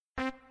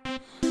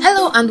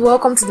Hello and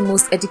welcome to the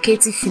most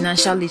educative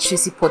financial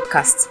literacy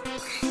podcast.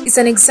 It's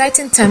an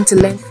exciting time to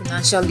learn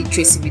financial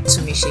literacy with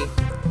Tumishe.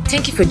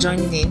 Thank you for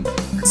joining in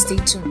and stay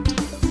tuned.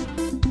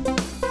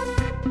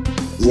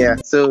 Yeah,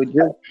 so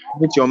just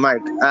mute your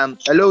mic.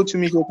 Hello,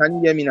 Tumishe, can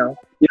you hear me now?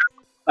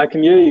 I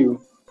can hear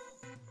you.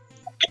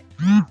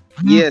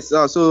 Yes,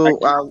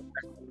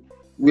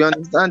 we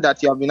understand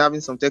that you have been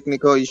having some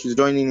technical issues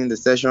joining in the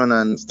session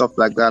and stuff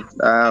like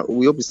that.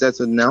 We hope it's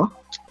settled now.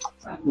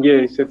 Yeah,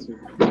 it's settled.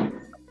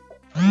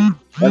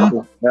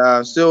 Okay.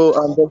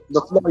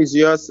 The floor is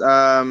yours.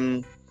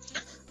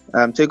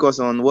 Take us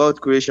on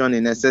wealth creation,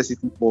 a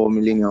necessity for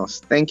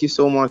millennials. Thank you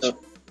so much.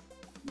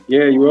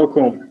 Yeah, you're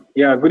welcome.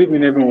 Yeah, good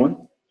evening,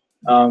 everyone.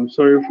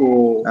 Sorry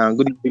for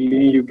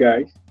delaying you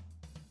guys.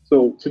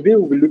 So today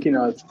we'll be looking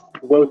at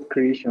wealth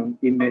creation,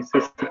 a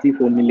necessity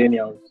for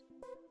millennials.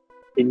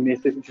 A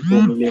necessity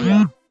for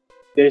millennials.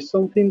 There's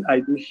something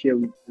I do share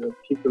with the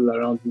people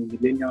around me,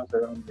 millennials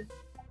around me.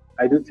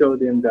 I do tell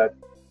them that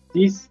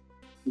this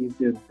is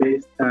the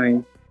best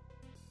time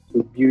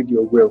to build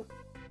your wealth.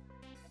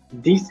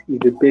 This is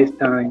the best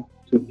time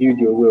to build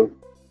your wealth.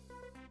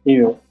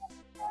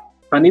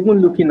 And even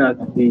looking at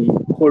the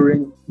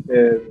current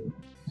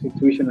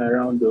situation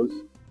around us,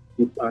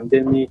 the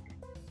pandemic,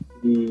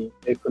 the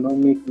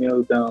economic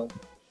meltdown,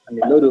 and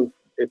a lot of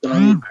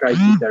economic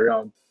crisis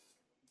around,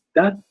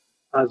 that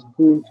has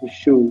gone to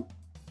show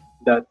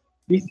that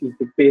this is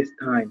the best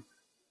time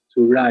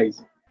to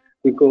rise,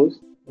 because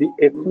the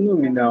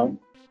economy now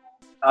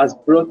has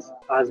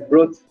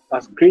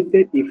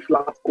created a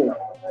flat curve.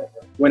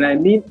 When I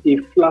mean a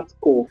flat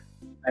curve,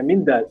 I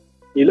mean that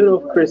a lot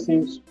of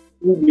persons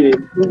who were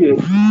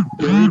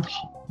rich,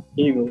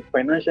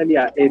 financially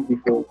ahead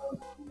before,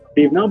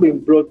 they've now been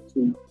brought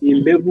to a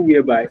level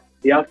whereby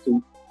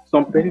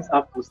some persons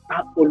have to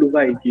start all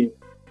over again,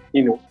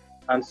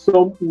 and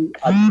some who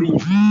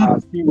are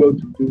still well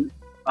to do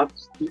have to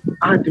still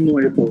add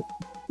more effort.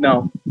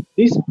 Now,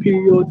 this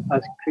period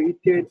has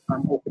created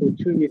an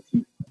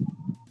opportunity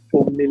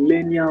for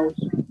millennials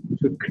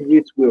to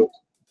create wealth.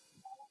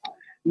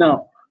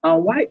 Now,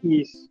 and why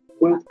is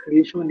wealth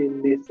creation a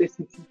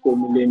necessity for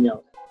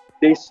millennials?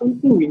 There is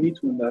something we need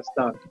to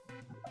understand,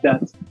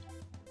 that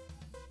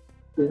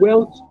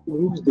wealth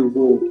rules the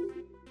world.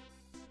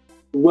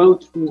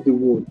 Wealth rules the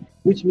world,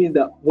 which means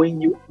that when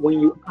you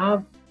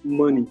have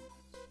money,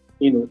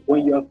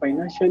 when you are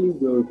financially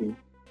wealthy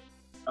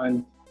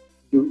and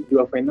you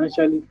are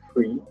financially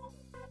free,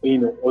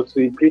 or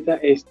to a greater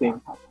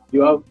extent,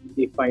 you have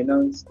a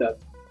finance that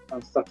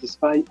can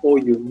satisfy all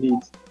your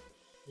needs,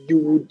 you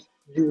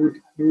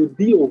would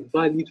be of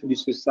value to the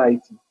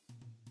society.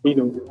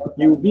 You'll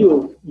be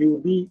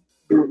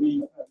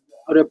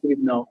how do I put it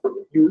now?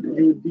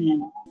 You'll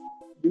be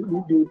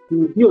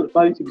of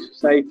value to the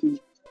society.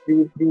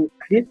 You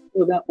create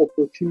other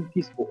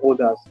opportunities for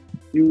others.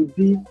 You will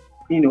be,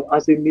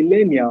 as a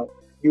millennial,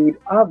 you would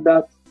have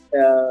that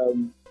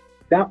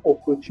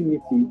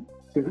opportunity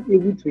to be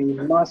able to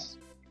amass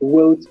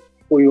wealth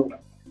for your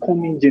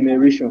coming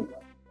generation.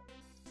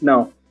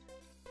 Now,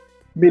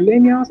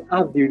 millennials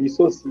have the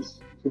resources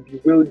to be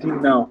wealthy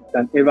now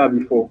than ever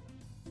before.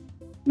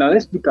 Now,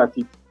 let's look at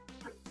it.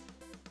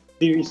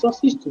 The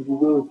resources to be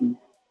wealthy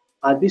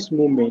at this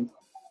moment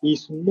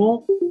is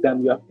more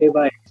than we have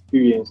ever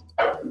experienced.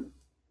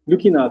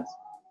 Looking at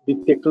the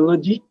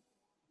technology,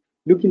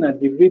 looking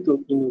at the rate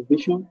of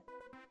innovation,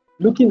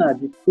 looking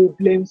at the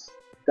problems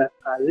that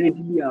are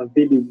readily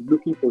available,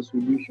 looking for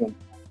solutions.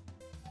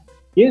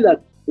 Here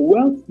that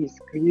wealth is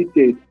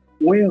created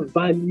when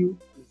value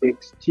is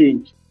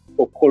exchanged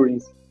for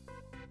currency.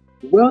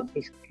 Wealth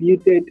is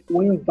created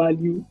when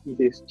value is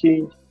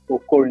exchanged for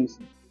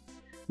currency.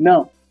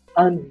 Now,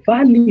 and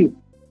value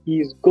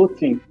is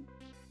gotten,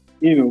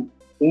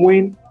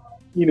 when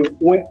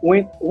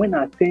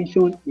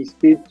attention is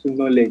paid to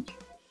knowledge.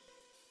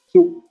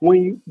 So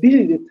this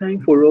is the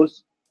time for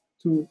us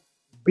to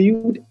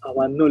build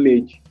our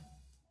knowledge,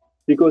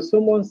 because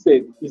someone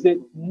said,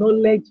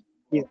 knowledge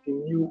is the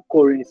new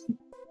currency.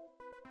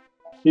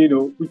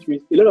 Which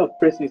means a lot of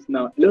persons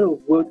now, a lot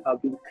of wealth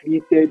have been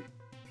created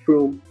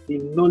from the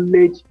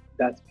knowledge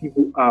that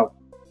people have.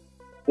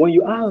 When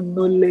you have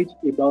knowledge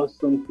about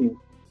something,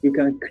 you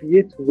can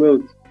create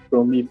wealth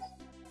from it.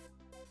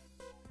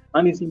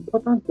 And it's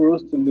important for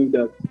us to know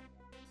that,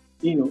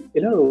 a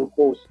lot of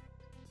us,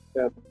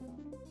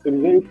 to be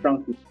very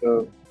frank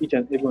with each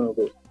and every one of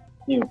us,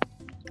 a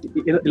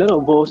lot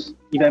of us,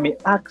 if I may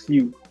ask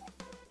you,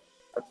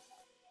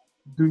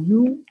 do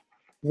you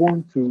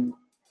want to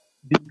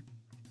be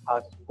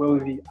as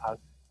wealthy as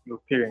your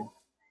parents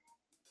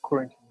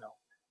currently now?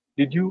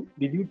 Did you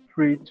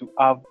pray to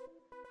have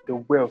the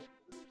wealth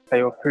that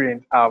your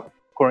parents have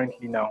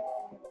currently now?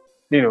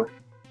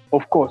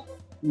 Of course,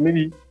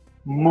 maybe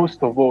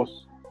most of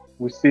us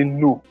will say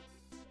no.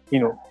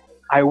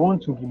 I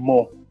want to be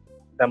more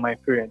than my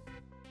parents.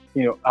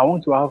 I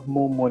want to have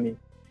more money.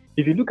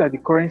 If you look at the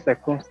current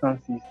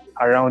circumstances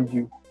around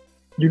you,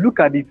 you look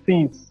at the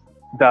things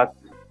that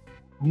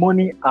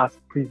money has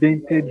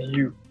prevented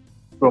you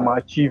from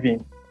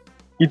achieving.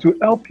 it will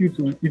help you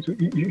to,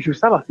 it should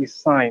serve as a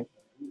sign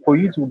for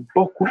you to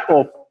buckle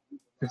up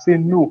to say,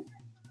 no,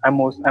 I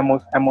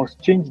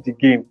must change the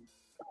game.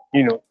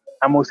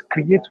 I must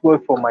create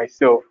wealth for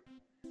myself.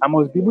 I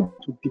must be able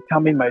to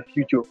determine my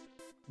future.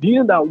 Do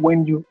you know that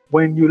when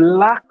you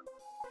lack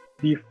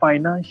the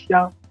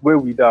financial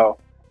wherewithal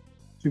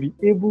to be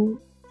able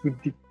to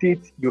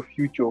dictate your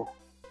future,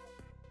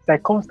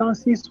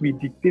 circumstances will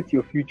dictate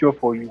your future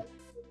for you.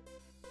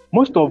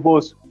 Most of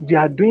us, we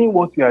are doing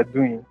what we are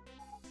doing,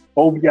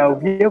 or we are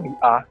where we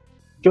are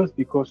just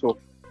because of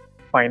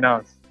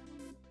finance,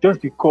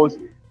 just because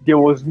there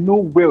was no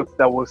wealth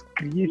that was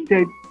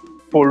created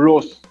for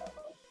us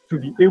to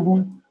be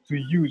able to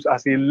use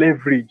as a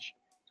leverage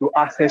to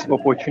access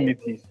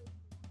opportunities.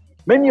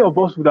 Many of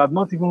us would have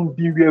not even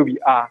been where we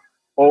are,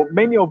 or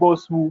many of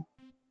us who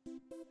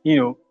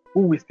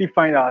will still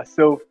find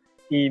ourselves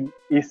in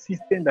a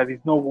system that is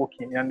not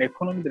working, in an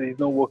economy that is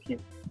not working,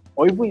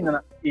 or even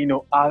in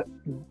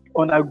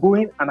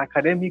undergoing an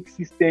academic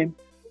system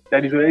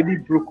that is already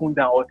broken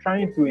down, or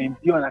trying to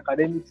endure an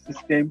academic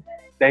system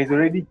that is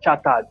already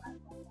chartered.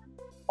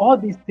 All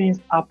these things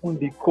happen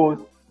because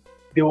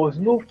there was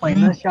no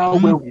financial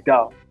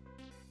wherewithal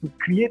to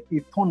create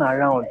a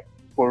turnaround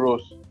for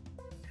us.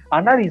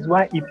 And that is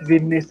why it is a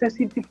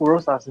necessity for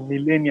us as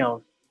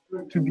millennials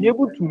to be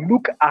able to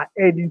look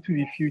ahead into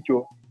the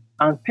future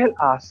and tell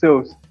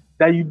ourselves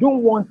that you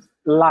don't want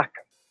lack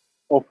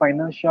of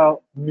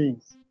financial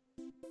means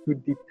to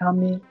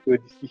determine your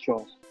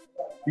decisions.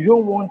 You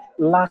don't want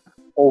lack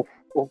of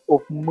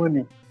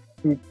money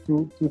to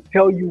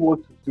tell you what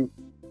to do.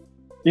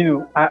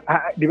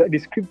 The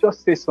scripture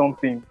says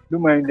something.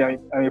 Don't mind,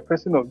 I'm a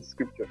person of the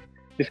scripture.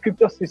 The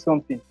scripture says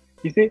something.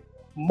 He said,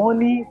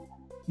 money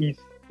is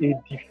a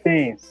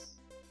defense.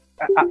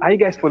 Are you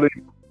guys following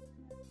me?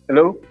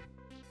 Hello?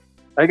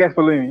 Are you guys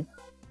following me?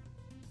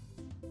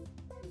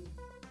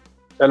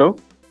 Hello?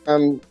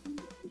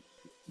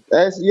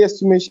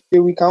 Yes,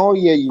 we can all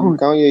hear you. Good. We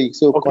can all hear you.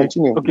 So Okay.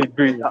 continue. Okay,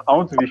 great. I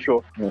want to be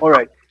sure. All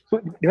right. So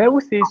the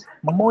Bible says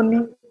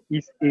money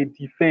is a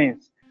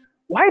defense.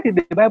 Why did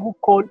the Bible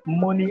call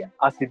money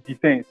as a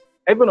defense?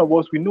 Every one of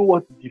us, we know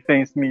what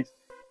defense means.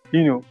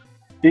 When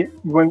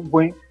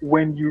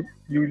you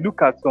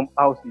look at some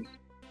houses,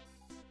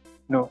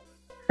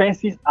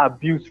 fences are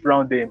built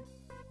around them.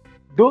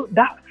 Though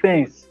that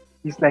fence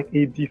is like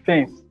a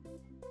defense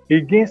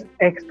against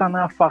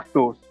external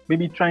factors,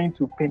 maybe trying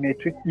to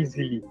penetrate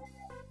easily.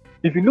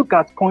 If you look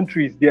at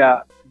countries, they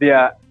are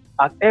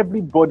at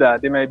every border,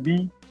 there might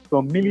be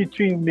some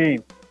military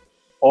men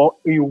or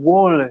a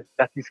wall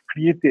that is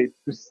created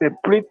to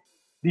separate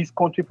this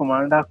country from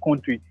another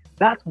country.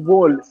 That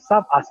wall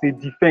serves as a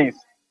defense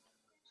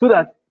so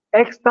that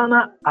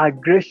external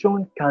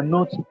aggression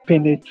cannot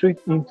penetrate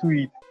into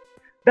it.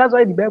 That's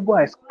why the Bible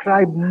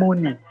ascribes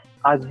money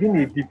as being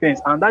a defense,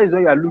 and that is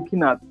why you are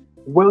looking at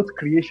wealth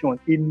creation,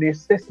 a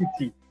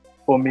necessity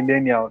for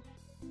millennials.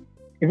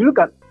 If you look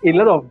at a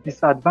lot of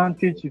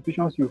disadvantaged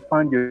situations you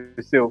find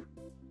yourself,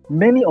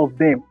 many of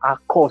them are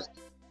caused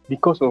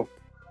because of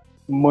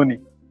money,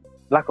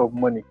 lack of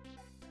money.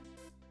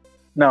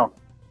 Now,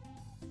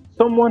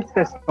 someone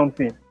said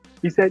something.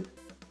 He said,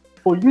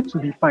 for you to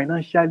be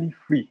financially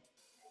free,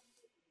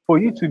 for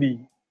you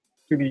to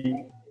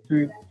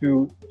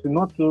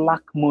not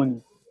lack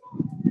money,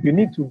 you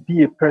need to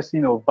be a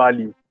person of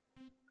value.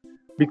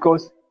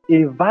 Because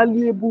a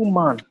valuable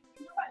man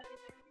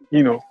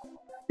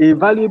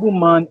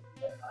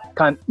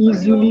can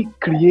easily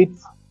create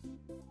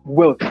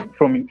wealth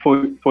for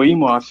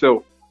him or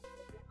herself.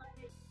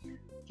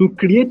 To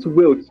create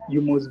wealth,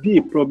 you must be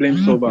a problem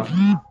solver.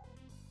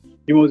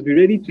 You must be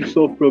ready to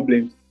solve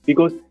problems,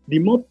 because the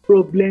more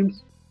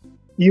problems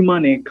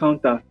human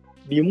encounter,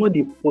 the more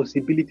the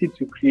possibility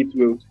to create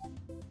wealth.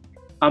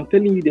 I'm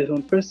telling you, there's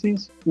some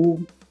persons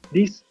who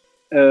this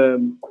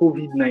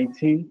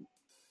COVID-19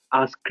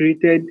 has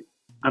created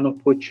an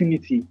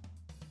opportunity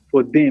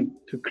for them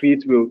to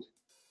create wealth.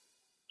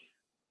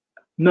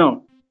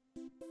 Now,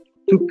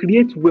 to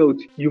create wealth,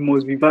 you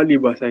must be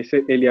valuable, as I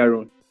said earlier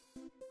on.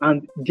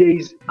 And there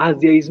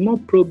is more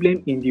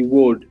problem in the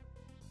world,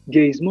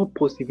 there is more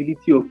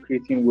possibility of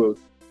creating wealth.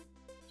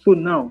 So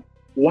now,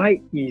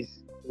 why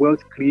is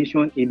wealth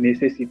creation a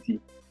necessity?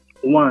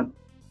 One,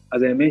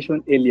 as I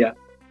mentioned earlier,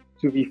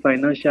 to be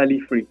financially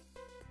free.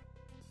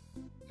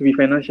 To be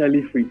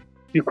financially free.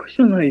 The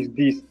question now is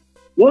this: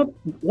 what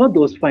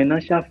does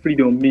financial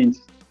freedom mean?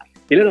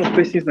 A lot of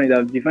persons might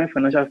have defined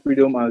financial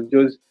freedom as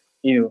just,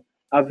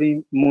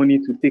 having money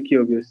to take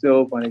care of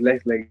yourself and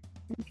life like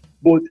that.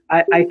 But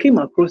I came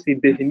across a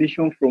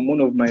definition from one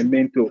of my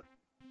mentors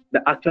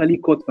that actually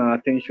caught my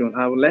attention.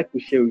 I would like to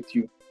share with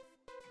you.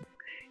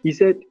 He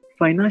said,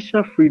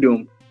 financial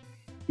freedom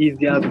is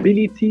the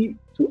ability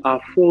to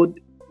afford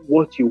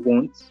what you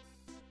want,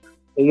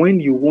 when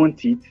you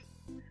want it,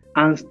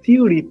 and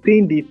still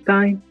retain the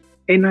time,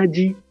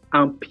 energy,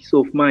 and peace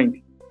of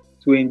mind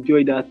to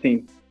enjoy that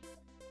thing.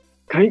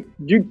 Can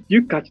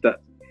you catch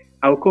that?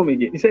 I'll come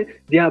again. He said,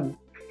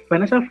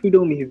 financial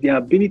freedom is the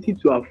ability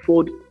to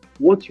afford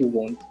what you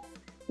want,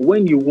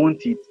 when you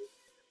want it,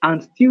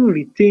 and still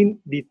retain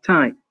the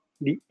time,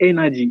 the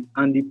energy,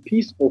 and the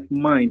peace of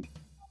mind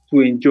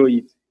to enjoy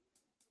it.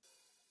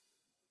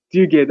 Do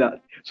you get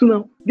that? So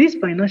now, this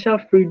financial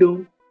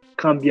freedom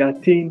can be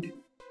attained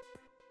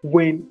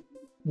when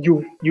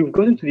you've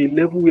gotten to the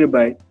level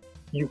whereby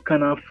you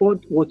can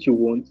afford what you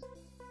want,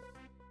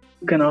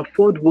 you can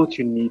afford what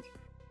you need,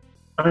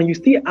 and you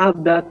still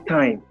have that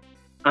time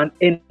and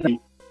energy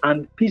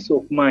and peace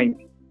of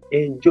mind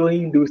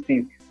enjoying those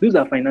things. Those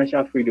are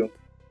financial freedom.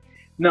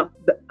 Now,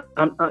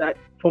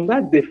 from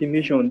that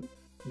definition,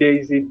 there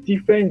is a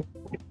difference.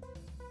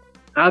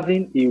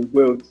 Having a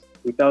wealth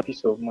without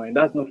peace of mind,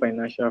 that's not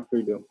financial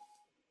freedom.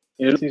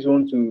 Those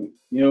want to,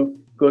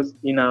 because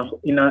in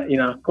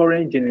our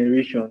current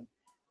generation,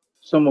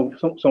 some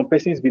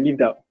persons believe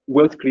that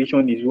wealth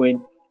creation is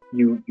when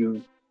you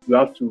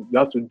have to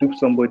dupe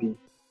somebody,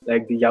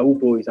 like the Yahoo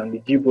boys and the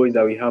G boys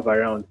that we have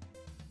around,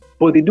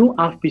 but they don't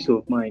have peace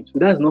of mind. So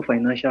that's not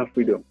financial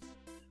freedom.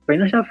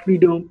 Financial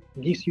freedom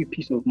gives you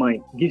peace of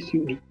mind, gives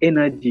you the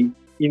energy,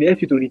 it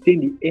helps you to retain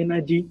the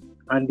energy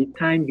and the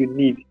time you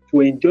need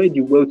to enjoy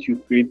the wealth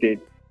you've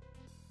created.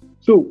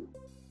 So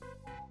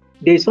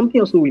there's something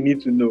also we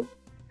need to know,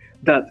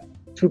 that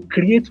to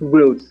create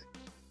wealth,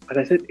 as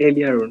I said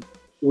earlier on,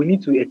 we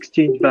need to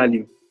exchange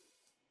value,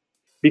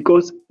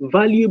 because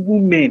valuable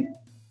men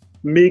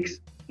makes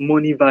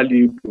money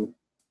valuable.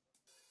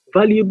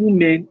 Valuable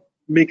men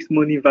makes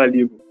money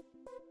valuable.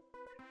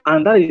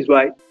 And that is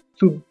why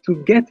to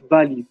get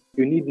value,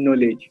 you need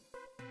knowledge.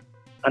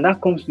 And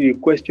that comes to the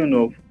question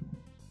of,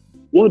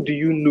 what do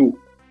you know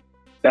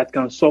that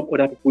can solve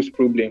other people's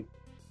problem?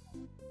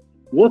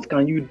 What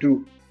can you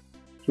do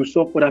to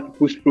solve other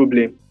people's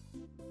problem?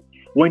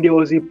 When there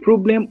was a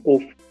problem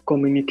of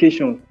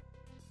communication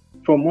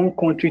from one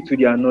country to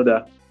the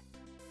another,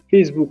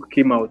 Facebook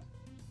came out.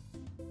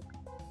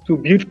 To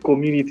build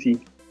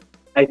community,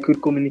 I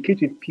could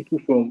communicate with people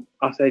from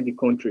outside the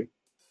country.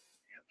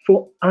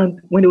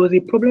 And when there was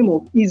a problem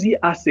of easy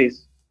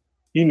access,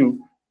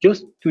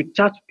 just to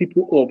chat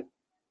people up,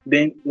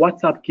 then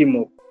WhatsApp came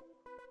up.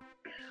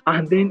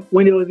 And then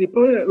when there was a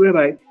problem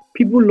whereby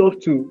people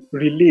love to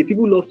relate,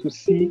 people love to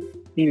see,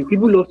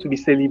 people love to be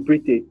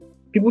celebrated,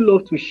 people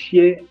love to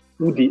share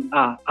who they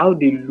are, how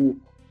they look.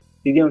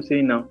 You get what I'm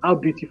saying now? How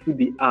beautiful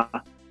they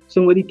are.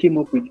 Somebody came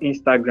up with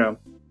Instagram.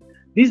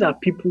 These are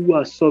people who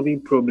are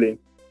solving problems.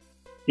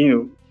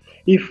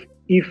 If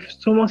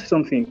someone says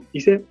something, he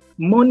said,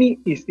 money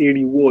is a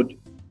reward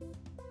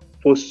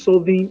for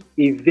solving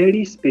a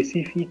very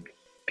specific,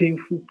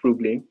 painful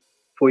problem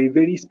for a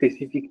very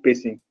specific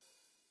person.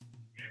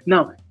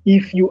 Now,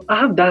 if you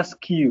have that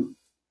skill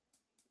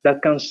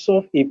that can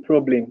solve a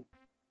problem,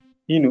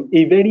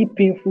 a very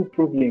painful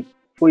problem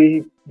for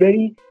a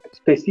very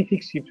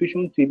specific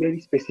situation to a very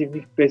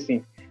specific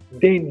person,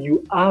 then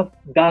you have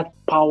that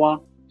power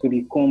to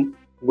become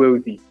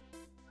wealthy.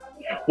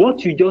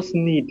 What you just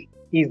need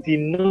is the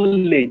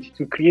knowledge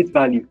to create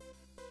value,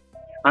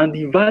 and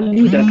the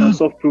value that can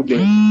solve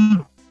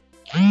problems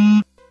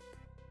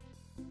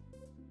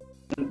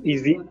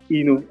is the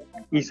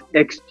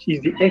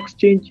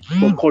exchange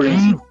for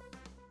currency.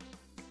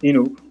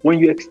 When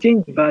you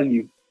exchange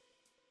value,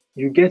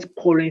 you get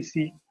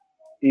currency,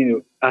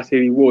 as a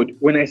reward.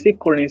 When I say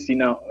currency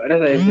now,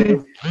 as I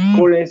said,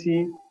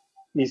 currency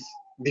is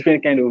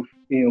different kind of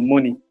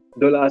money,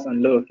 dollars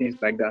and a lot of things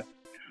like that.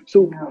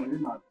 So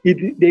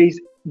there is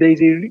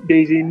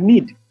a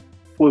need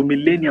for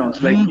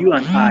millennials like you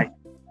and I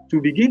to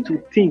begin to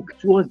think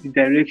towards the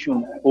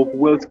direction of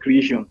wealth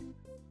creation,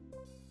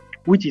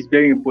 which is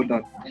very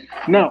important.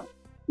 Now,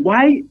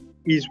 why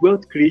is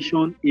wealth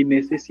creation a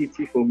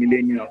necessity for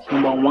millennials?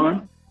 Number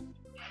one,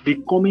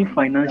 becoming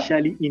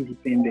financially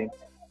independent.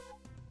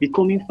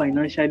 Becoming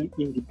financially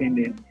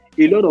independent.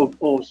 A lot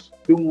of us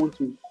don't want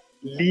to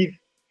live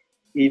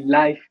a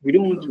life. We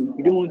don't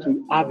want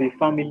to have a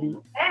family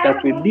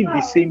that will live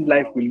the same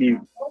life we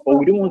live, or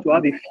we don't want to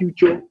have a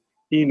future,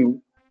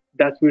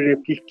 that will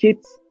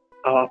replicate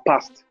our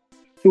past.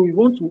 So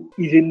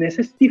it's a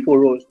necessity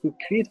for us to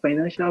create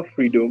financial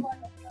freedom,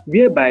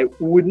 whereby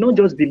we would not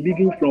just be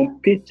living from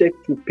paycheck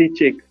to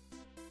paycheck,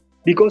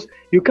 because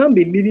you can't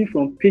be living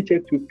from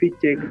paycheck to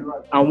paycheck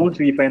and want to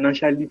be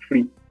financially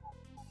free.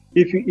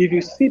 If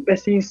you see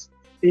persons,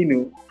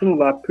 some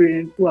of our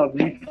parents who have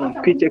lived from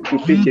paycheck to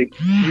paycheck,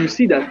 you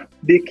see that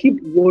they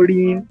keep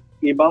worrying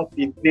about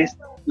the next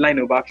line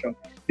of action.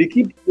 They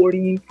keep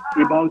worrying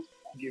about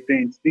the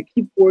rent. They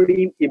keep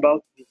worrying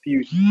about the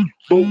bills.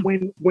 But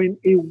when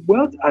a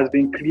wealth has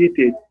been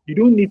created, you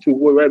don't need to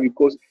worry,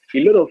 because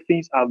a lot of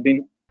things have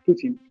been put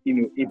in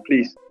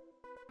place.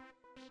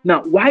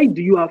 Now, why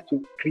do you have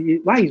to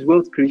create? Why is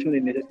wealth creation a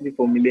necessity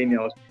for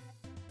millennials?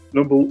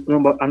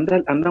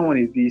 Another one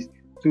is this: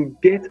 to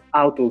get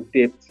out of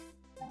debt.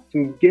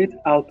 To get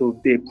out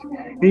of debt.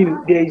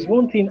 There is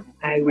one thing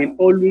I will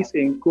always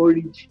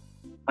encourage,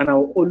 and I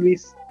will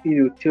always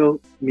tell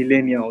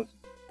millennials: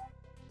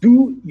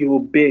 do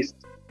your best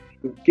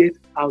to get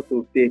out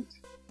of debt.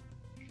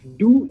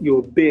 Do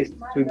your best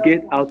to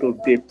get out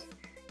of debt.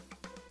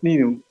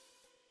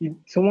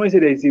 Someone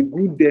said there is a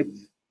good debt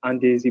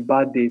and there is a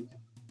bad debt,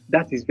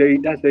 that's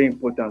very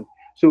important.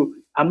 So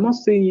I'm not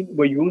saying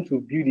when you want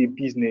to build a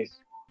business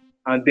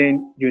and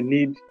then you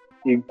need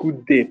a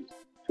good debt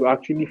to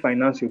actually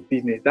finance your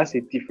business. That's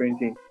a different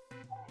thing.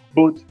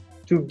 But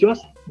to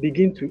just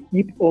begin to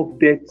heap up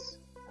debts,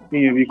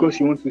 because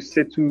you want to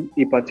settle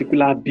a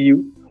particular bill,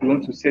 you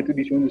want to settle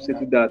this, you want to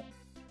settle that.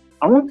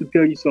 I want to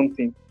tell you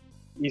something.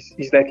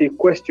 It's like a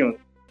question,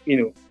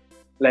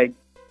 like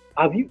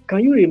can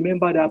you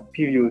remember that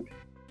period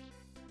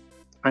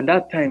and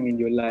that time in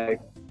your life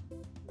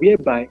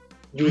whereby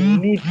you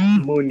need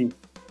money,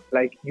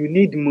 like you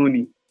need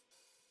money,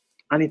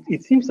 and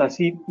it seems as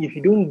if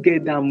you don't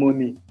get that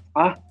money,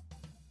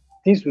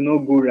 things will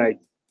not go right.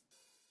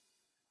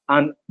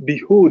 And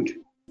behold,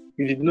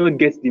 you did not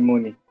get the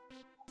money.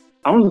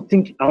 I want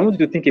you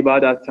to think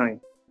about that time.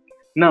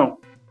 Now,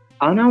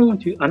 I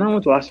want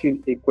to ask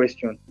you a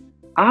question.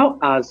 How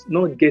has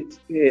not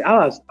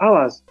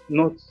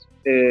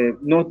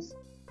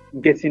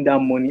getting that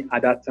money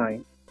at that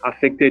time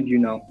affected you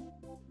now?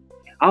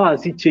 How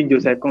has it changed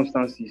your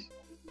circumstances?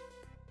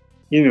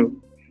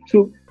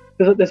 So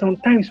there's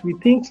sometimes we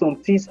think some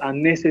things are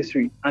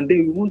necessary and then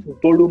we want to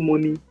borrow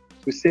money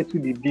to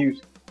settle the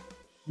bills.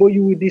 But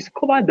you will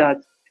discover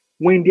that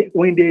when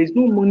there is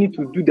no money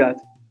to do that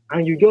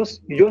and you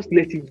just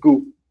let it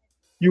go,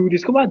 you will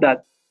discover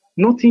that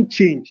nothing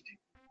changed.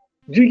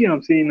 Do you get what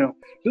I'm saying now?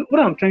 So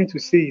what I'm trying to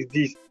say is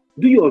this: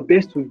 do your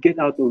best to get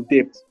out of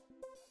debt.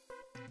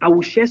 I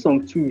will share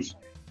some tools,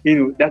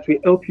 that will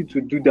help you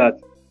to do that.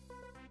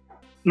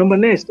 Number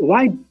next,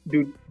 why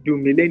do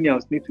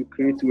millennials need to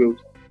create wealth?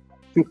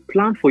 To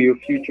plan for your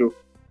future.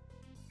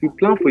 To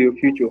plan for your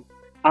future.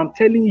 I'm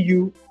telling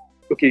you,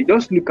 okay,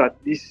 just look at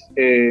this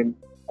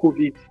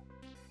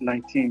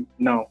COVID-19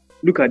 now.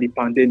 Look at the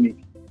pandemic.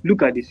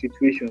 Look at the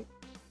situation.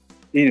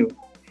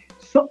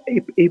 So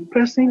a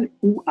person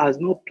who has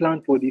not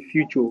planned for the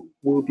future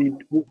will be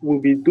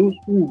those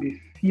who will be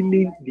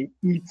feeling the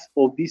heat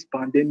of this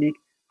pandemic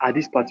at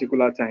this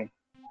particular time.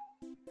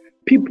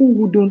 People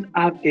who don't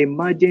have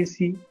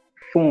emergency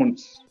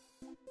funds,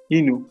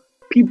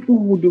 people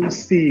who don't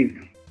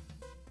save,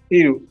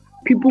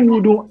 people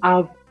who don't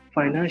have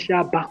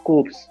financial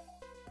backups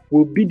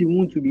will be the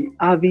ones to be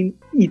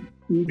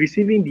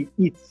receiving the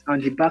hits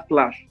and the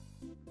backlash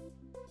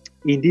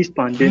in this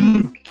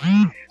pandemic.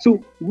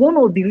 So one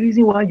of the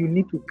reasons why you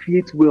need to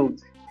create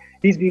wealth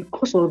is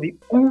because of the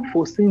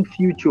unforeseen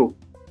future.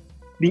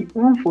 The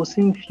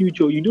unforeseen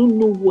future, you don't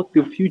know what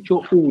the future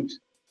holds.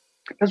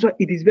 That's why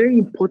it is very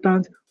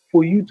important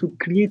for you to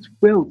create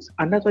wealth.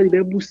 And that's why the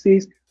Bible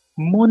says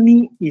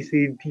money is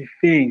a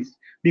defense,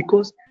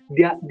 because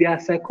there are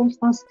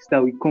circumstances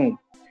that will come.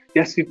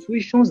 There are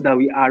situations that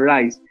will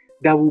arise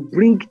that will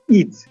bring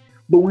it.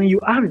 But when you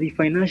have the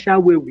financial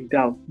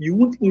wherewithal, you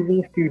won't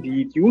even feel the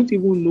heat. You won't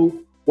even know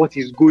what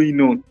is going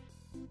on.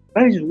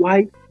 That is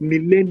why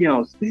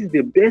millennials, this is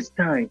the best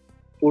time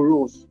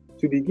for us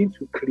to begin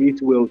to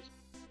create wealth.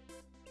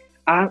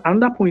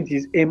 Another point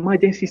is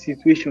emergency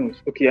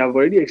situations. Okay, I've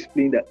already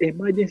explained that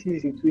emergency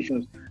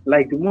situations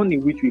like the one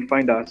in which we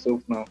find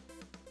ourselves now.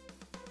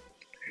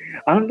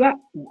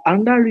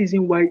 Another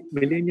reason why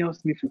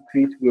millennials need to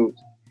create wealth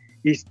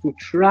is to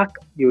track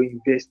your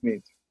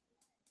investment.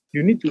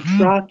 You need to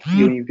track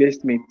your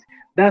investment.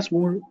 That's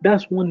one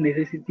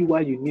necessity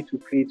why you need to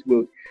create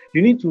wealth.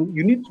 You need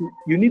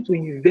to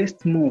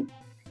invest more,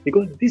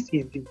 because this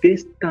is the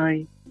best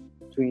time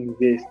to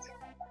invest.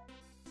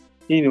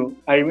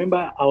 I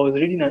remember I was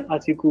reading an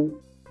article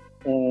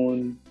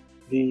on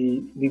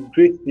the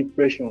Great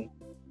Depression,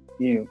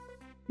 in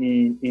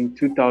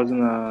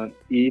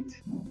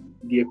 2008,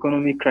 the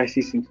economic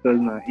crisis in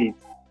 2008.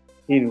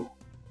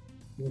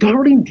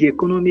 During the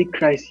economic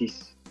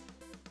crisis,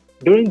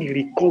 during the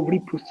recovery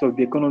process of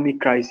the economic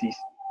crisis,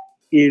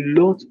 a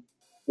lot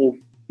of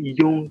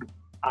young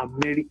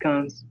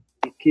Americans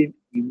became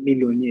a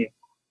millionaire.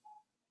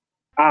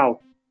 How?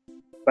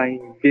 By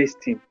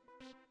investing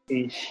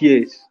in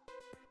shares,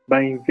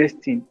 by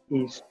investing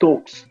in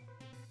stocks.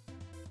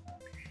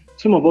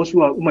 Some of us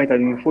who might have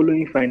been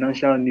following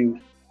financial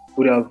news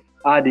would have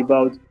heard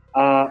about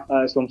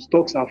some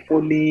stocks are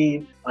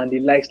falling and the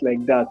likes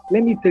like that.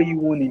 Let me tell you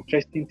one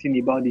interesting thing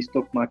about the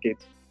stock market.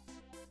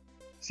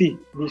 See,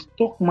 the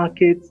stock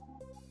market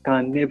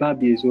can never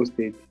be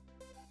exhausted.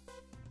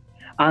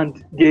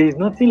 And there is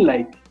nothing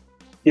like,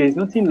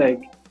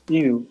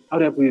 how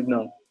do I put it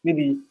now?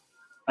 Maybe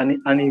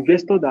an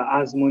investor that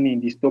has money in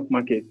the stock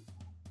market,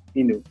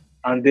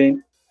 and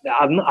then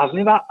I've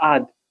never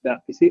heard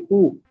that they say,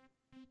 oh,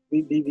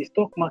 the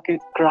stock market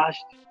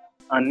crashed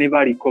and never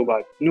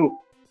recovered. No,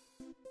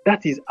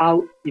 that is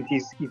how it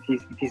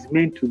is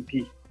meant to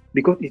be,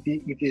 because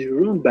it is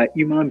run by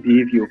human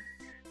behavior.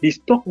 The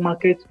stock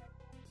market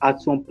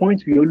at some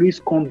point will always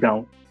come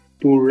down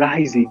to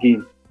rise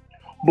again.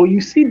 But you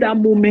see that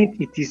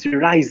moment it is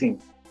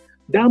rising,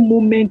 that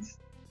moment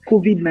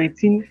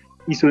COVID-19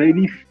 is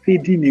already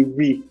fading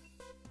away.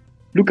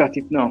 Look at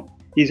it now.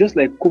 It's just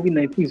like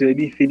COVID-19 is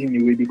already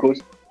fading away,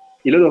 because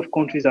a lot of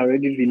countries are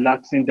already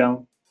relaxing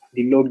down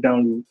the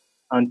lockdown rule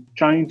and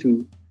trying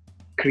to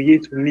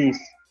create means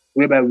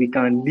whereby we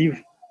can live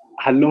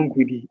along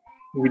with the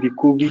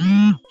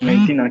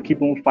COVID-19 and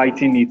keep on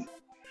fighting it.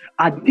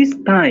 At this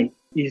time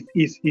is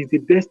the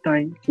best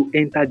time to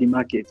enter the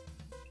market,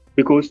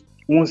 because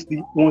once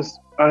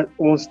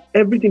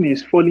everything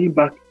is falling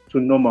back to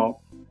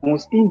normal,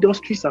 once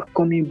industries are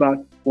coming back,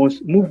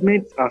 once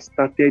movements are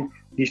started,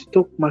 the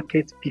stock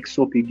market picks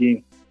up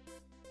again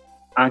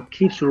and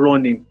keeps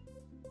running.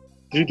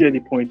 Do you get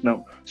the point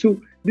now? So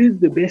this is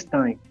the best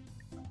time.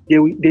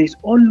 There is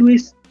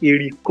always a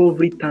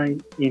recovery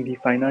time in the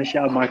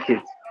financial market.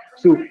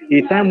 So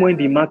a time when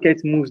the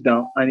market moves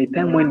down and a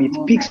time when it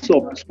picks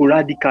up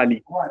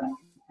sporadically.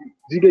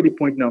 Do you get the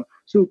point now?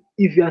 So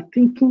if you are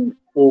thinking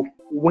of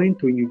when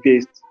to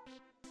invest,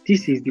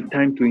 this is the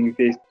time to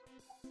invest.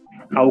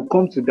 I'll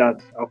come to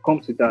that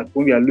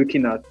when we are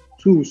looking at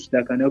tools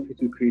that can help you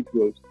to create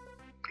wealth.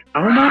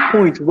 Another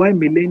point why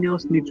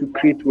millennials need to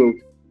create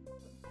wealth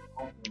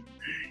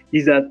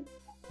is that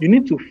you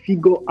need to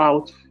figure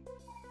out,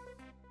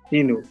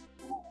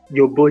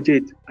 your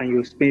budget and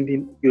your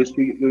spending, your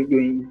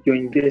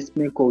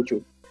investment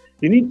culture.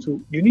 You need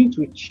to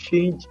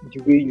change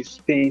the way you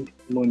spend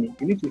money.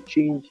 You need to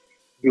change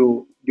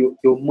your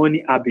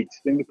money habits.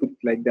 Let me put it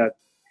like that,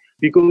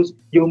 because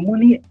your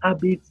money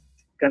habits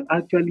can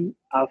actually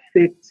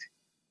affect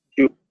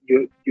your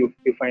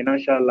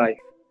financial life.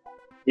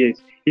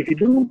 Yes, if you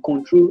don't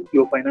control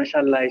your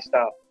financial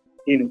lifestyle,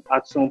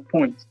 at some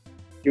point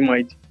you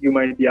might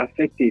be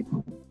affected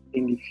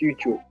in the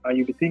future, and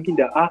you'll be thinking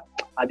that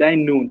had I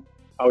known,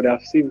 I would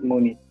have saved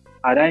money.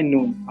 Had I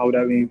known, I would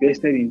have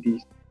invested in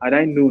this. Had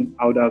I known,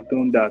 I would have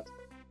done that.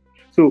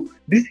 So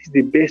this is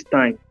the best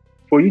time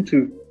for you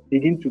to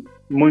begin to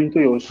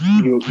monitor your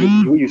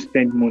way you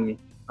spend money.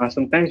 And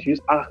sometimes you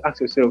just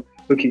ask yourself,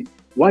 okay,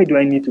 why do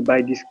I need to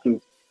buy this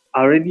clothes?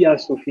 I already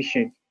have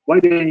sufficient. Why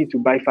do I need to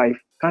buy 5?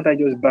 Can't I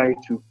just buy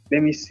 2?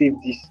 Let me save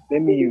this.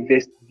 Let me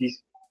invest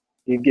this.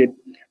 You get,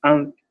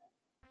 and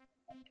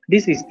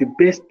this is the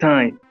best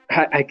time.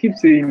 I keep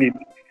saying it.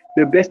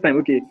 The best time.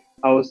 Okay,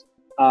 I was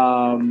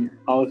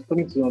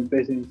talking to some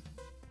persons,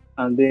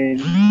 and then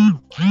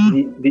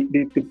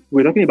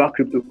we're talking about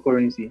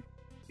cryptocurrency,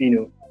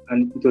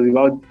 and it was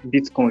about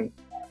Bitcoin.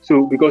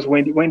 So because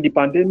when the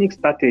pandemic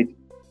started,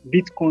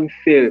 Bitcoin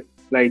fell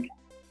like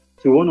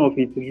to one of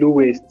its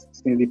lowest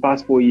since the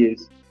past 4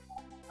 years,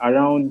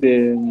 around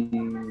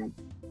 $4,000,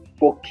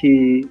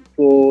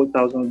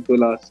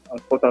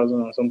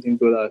 $4,000 and something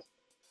dollars.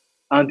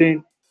 And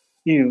then,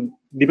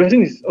 the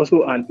person is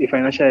also a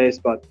financial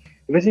expert.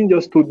 The person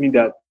just told me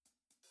that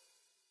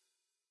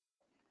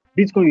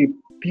Bitcoin will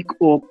pick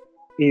up,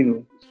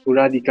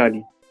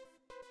 sporadically.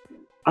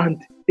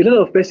 And a lot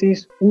of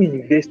persons who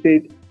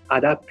invested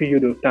at that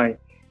period of time,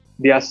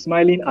 they are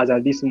smiling as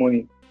at this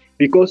morning,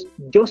 because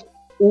just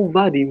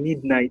over the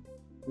midnight,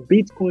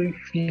 Bitcoin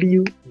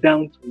flew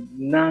down to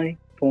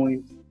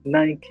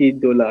 $9.9K,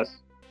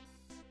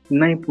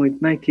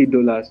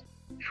 $9.9K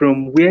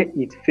from where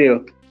it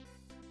fell.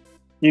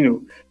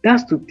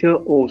 That's to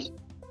tell us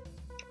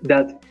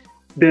that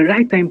the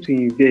right time to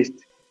invest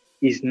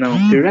is now.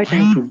 The right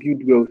time to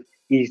build wealth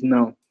is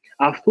now.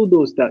 I've told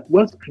us that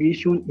wealth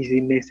creation is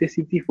a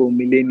necessity for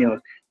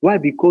millennials. Why?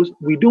 Because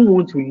we don't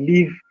want to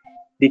live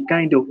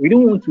we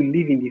don't want to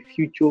live in the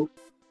future.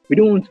 We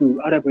don't want to,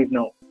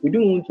 we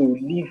don't want to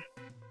live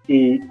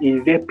a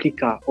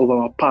replica of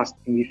our past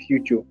in the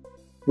future.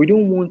 We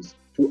don't want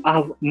to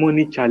have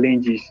money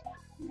challenges.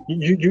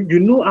 You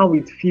know how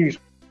it feels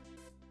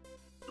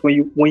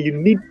when you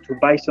need to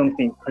buy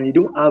something and you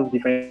don't have the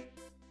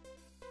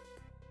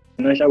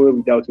financial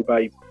wherewithal to buy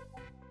it.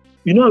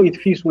 You know how it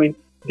feels when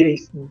there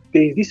is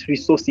these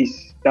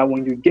resources that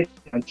when you get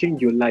can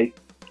change your life,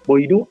 but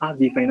you don't have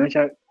the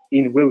financial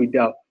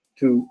wherewithal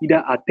to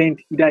either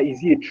attend, either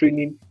is it a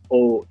training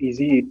or is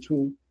it a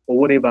tool or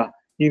whatever.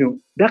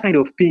 That kind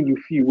of pain you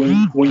feel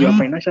when you are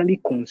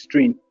financially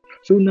constrained.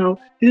 So now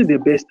this is the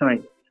best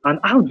time. And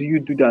how do you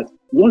do that?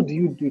 What do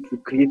you do to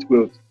create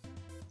wealth?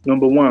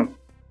 Number one,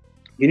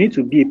 you need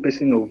to be a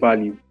person of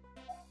value.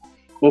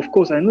 Of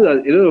course, I know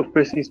that a lot of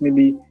persons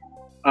maybe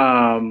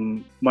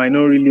might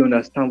not really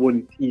understand what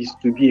it is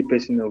to be a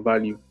person of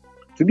value.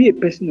 To be a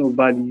person of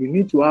value, you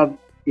need to have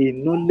a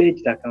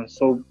knowledge that can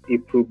solve a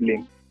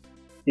problem.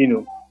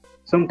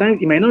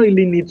 Sometimes it might not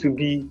really need to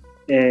be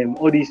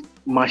all this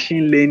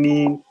machine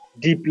learning,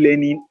 deep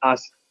learning,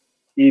 as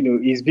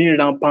is being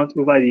rampant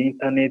over the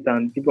internet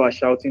and people are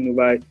shouting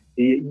over it.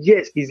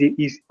 Yes,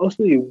 is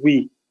also a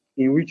way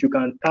in which you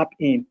can tap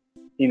in,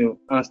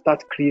 and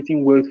start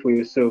creating wealth for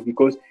yourself.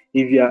 Because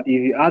if you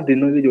have the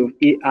knowledge of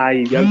AI,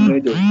 if you have the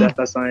knowledge of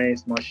data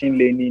science, machine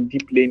learning,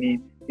 deep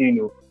learning,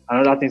 and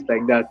other things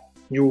like that,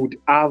 you would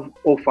have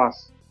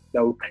offers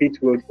that will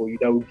create wealth for you,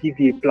 that will give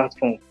you a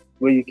platform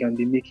where you can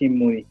be making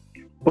money.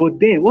 But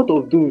then, what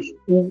of those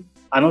who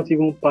are not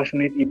even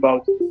passionate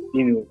about,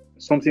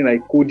 something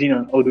like coding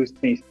and all those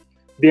things?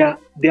 They are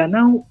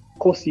now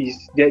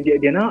courses.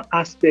 They're now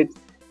aspects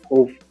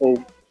or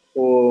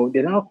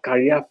they're now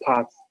career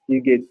paths you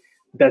get,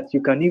 that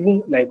you can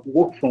even like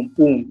work from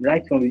home,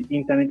 right from the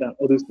internet and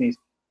all those things.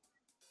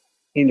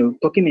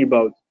 talking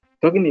about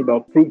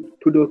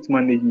product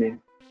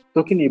management,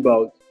 talking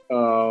about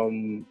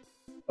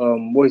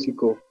what is it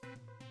called,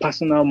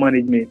 personal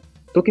management,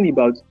 talking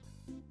about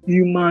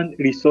human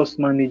resource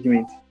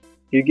management.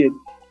 You get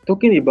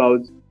talking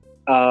about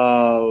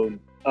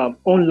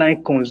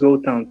online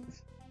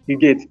consultants. You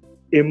get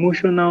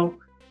emotional,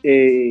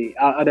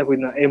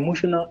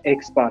 emotional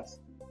experts.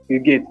 You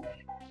get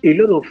a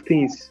lot of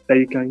things that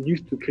you can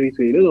use to create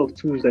wealth, a lot of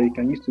tools that you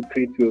can use to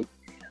create wealth,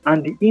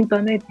 and the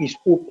internet is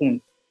open.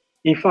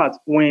 In fact,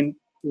 when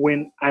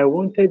I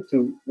wanted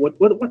to,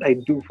 what I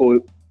do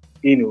for,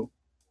 you know,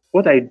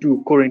 what I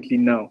do currently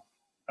now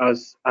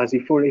as a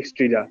forex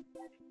trader,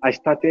 I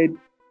started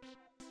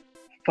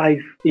 4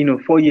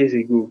 years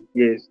ago.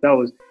 Yes, that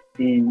was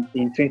in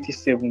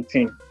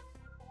 2017.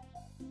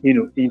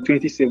 In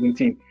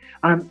 2017,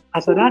 and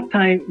as at that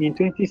time in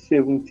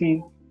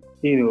 2017,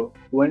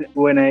 when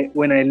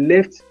I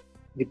left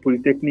the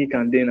polytechnic,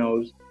 and then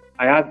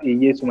I have a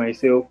year to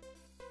myself,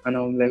 and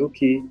I'm like,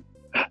 okay,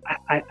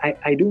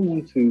 I don't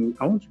want to.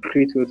 I want to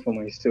create wealth for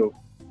myself.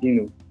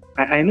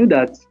 I know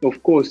that,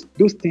 of course,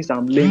 those things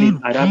I'm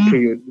learning at that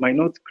period might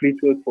not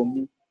create wealth for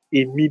me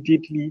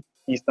immediately,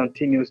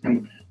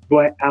 instantaneously,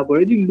 but I've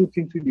already looked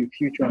into the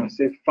future and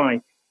said,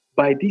 fine,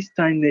 by this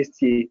time next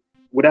year,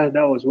 that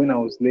was when I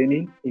was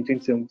learning in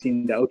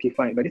 2017, that okay,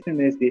 fine, by this time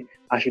next year,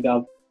 I should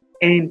have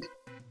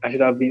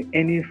been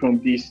earning from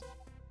this.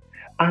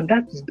 And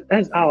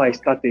that's how I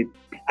started.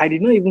 I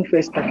did not even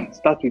first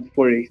start with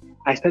Forex.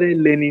 I started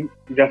learning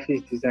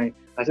graphics design.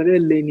 I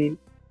started learning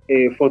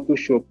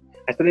Photoshop.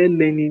 I started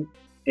learning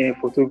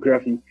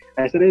photography.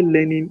 I started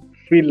learning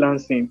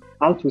freelancing,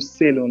 how to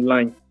sell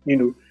online,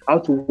 how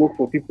to work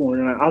for people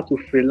online, how to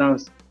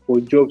freelance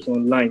for jobs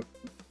online.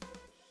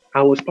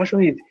 I was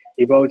passionate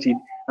about it.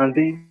 And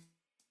then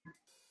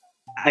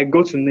I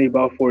got to know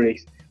about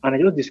Forex. And I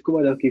just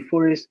discovered that, okay,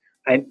 Forex,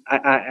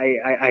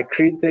 I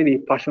created a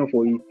passion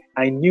for it.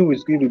 I knew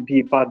it's going to be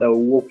a part that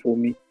will work for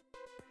me.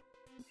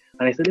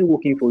 And I started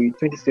working for it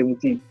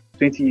 2017,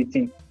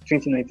 2018,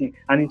 2019.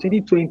 And in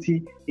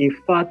 2020, in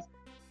fact,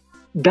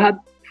 that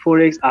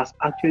Forex has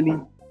actually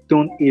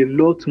done a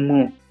lot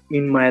more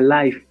in my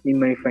life, in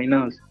my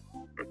finance,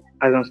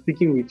 as I'm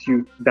speaking with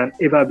you, than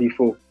ever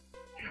before.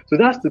 So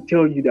that's to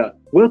tell you that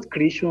wealth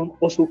creation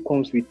also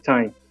comes with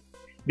time,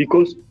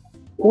 because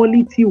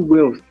quality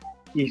wealth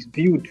is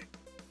built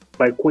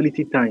by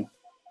quality time.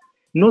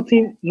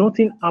 Nothing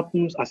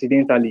happens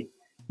accidentally.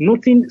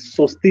 Nothing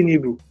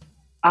sustainable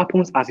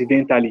happens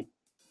accidentally,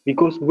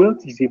 because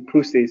wealth is a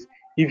process.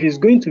 If it's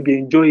going to be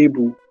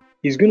enjoyable,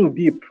 it's going to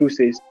be a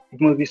process. It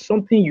must be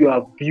something you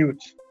have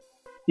built,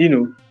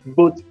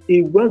 But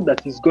a wealth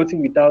that is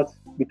gotten without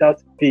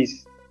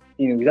base,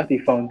 without a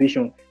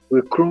foundation,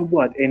 will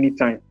crumble at any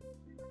time,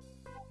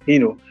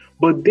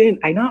 But then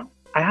I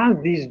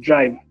have this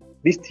drive,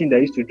 this thing that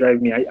used to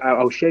drive me.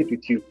 I'll share it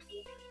with you.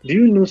 Do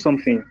you know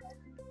something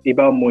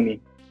about money?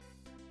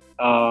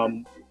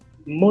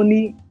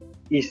 Money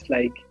is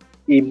like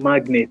a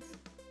magnet.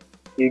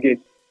 You get,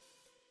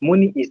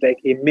 money is like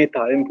a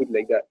metal. Let me put it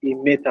like that: a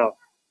metal.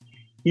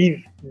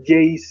 If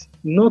there is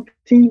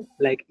nothing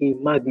like a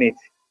magnet,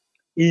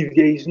 if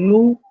there is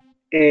no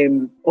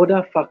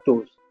other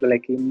factors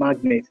like a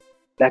magnet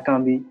that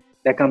can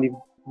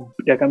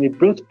be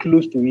brought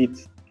close to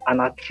it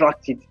and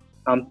attract it,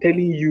 I'm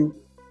telling you,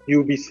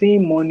 you'll be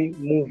seeing money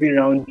moving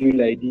around you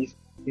like this.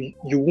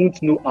 You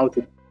won't know how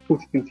to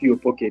put it into your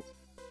pocket.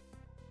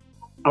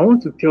 I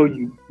want to tell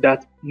you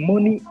that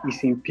money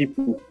is in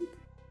people.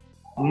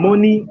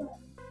 Money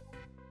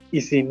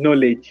is in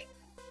knowledge.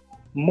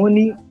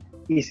 Money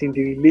is in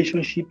the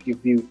relationship you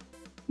build.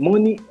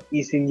 Money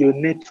is in your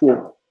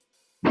network.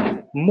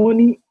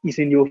 Money is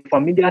in your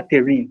familiar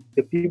terrain,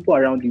 the people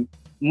around you.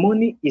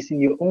 Money is in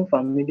your own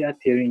familiar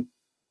terrain.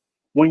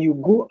 When you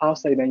go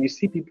outside and you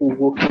see people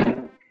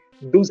working,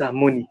 those are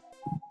money.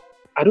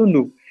 I don't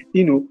know.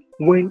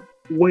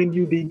 When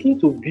you begin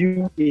to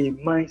build a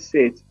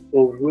mindset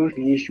of wealth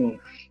creation,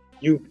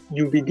 you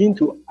begin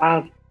to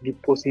have the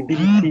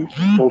possibility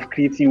of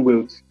creating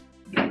wealth.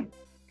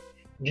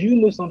 Do you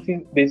know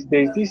something? There's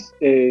this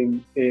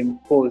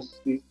course.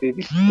 There's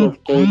this stuff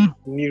called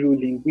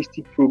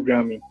neuro-linguistic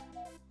programming.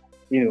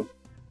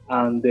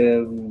 And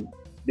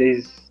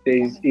there's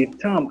a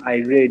term I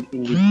read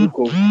in the book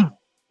of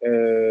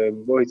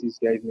what is this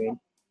guy's name?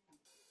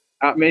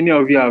 Many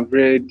of you have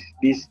read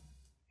this.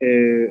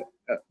 Let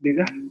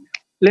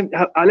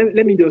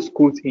me just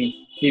quote him.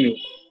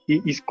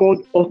 It's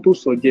called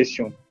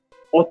auto-suggestion.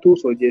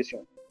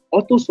 Auto-suggestion.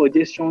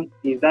 Auto-suggestion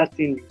is that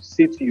thing you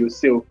say to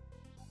yourself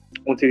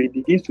until it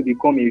begins to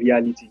become a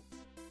reality.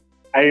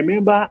 I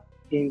remember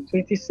in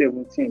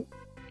 2017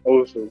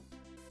 also,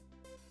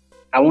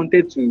 I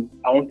wanted to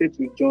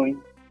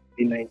join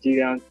the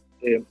Nigerian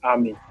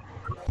army.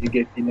 You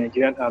get the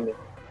Nigerian army.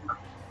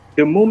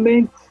 The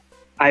moment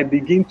I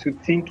begin to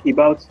think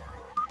about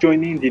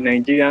joining the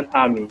Nigerian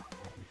army,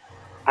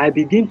 I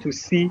begin to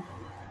see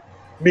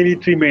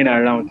military men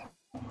around.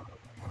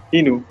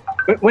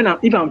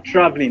 If I'm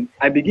traveling,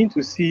 I begin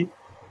to see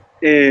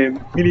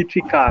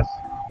military cars.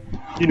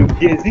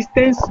 The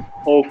existence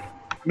of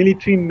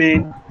military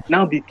men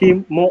now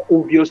became more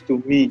obvious to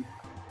me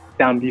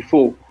than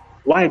before.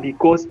 Why?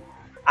 Because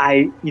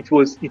it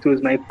was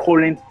my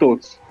current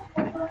thoughts.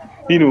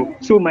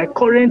 So my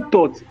current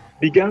thoughts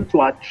began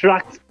to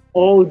attract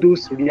all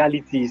those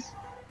realities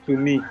to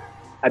me.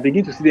 I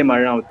begin to see them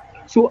around.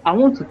 So I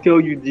want to tell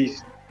you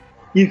this: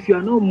 if you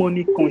are not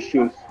money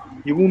conscious,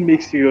 you won't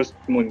make serious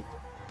money.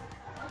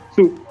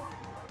 So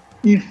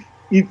if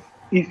if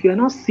if you are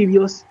not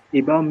serious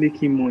about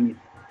making money,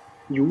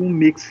 you won't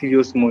make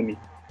serious money.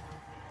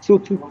 So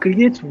to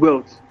create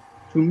wealth,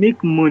 to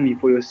make money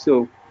for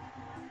yourself,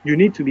 you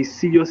need to be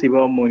serious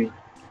about money.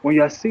 When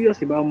you are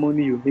serious about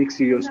money, you make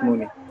serious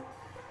money.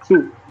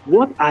 So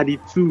what are the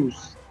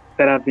tools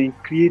that have been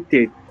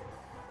created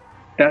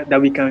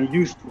that we can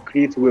use to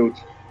create wealth?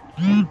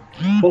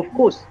 Of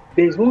course,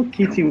 there is one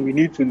key thing we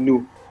need to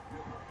know,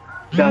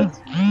 that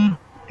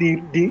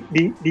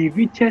the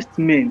richest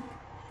men,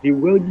 the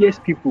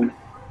wealthiest people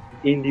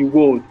in the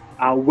world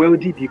are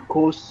wealthy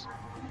because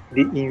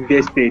they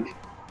invested.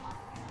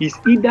 It's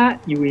either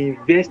you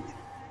invest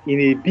in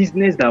a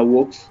business that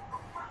works,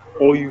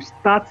 or you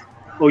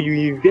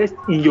invest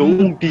in your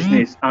own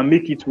business and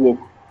make it work.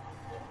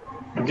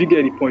 Do you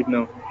get the point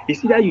now?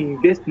 It's either you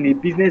invest in a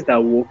business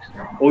that works,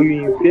 or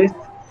you invest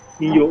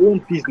in your own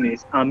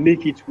business and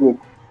make it work.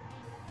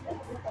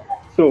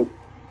 So,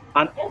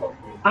 and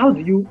how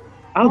do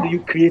you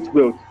create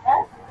wealth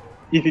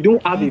if you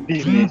don't have a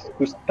business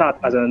to start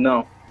as of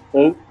now,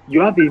 or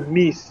you have a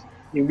means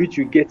in which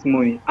you get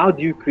money? How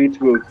do you create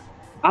wealth?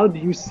 How do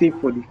you save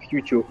for the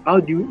future? How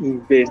do you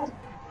invest?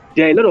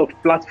 There are a lot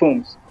of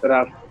platforms that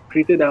have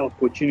created that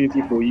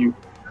opportunity for you,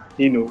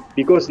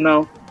 because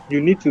now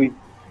you need to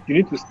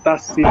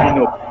start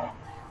saving up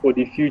for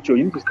the future.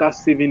 You need to start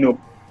saving up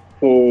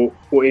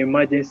for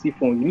emergency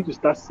funds. You need to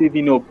start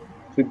saving up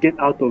to get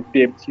out of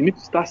debt. You need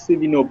to start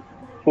saving up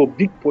for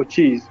big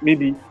purchase,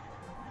 maybe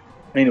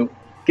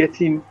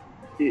getting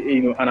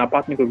an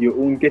apartment of your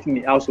own, getting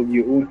a house of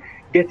your own,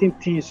 getting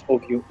things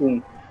of your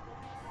own.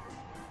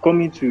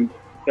 Coming to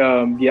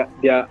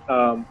their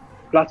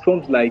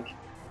platforms like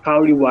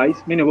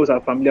Cowrywise. Many of us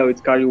are familiar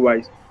with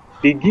Cowrywise.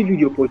 They give you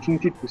the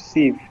opportunity to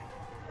save.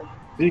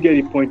 Do you get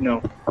the point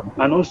now?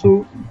 And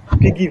also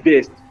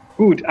PiggyVest.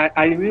 Good.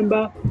 I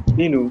remember,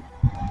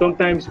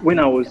 sometimes when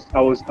I was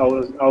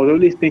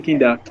always thinking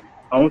that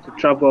I want to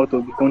travel out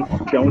of the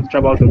country. I want to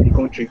travel out of the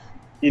country,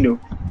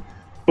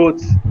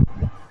 but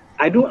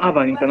I don't have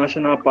an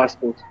international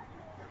passport.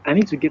 I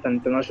need to get an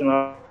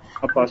international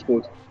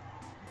passport.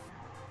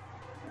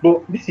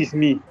 But this is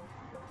me.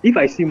 If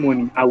I see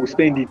money, I will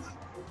spend it.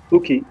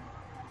 Okay.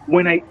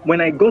 When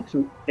I got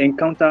to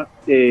encounter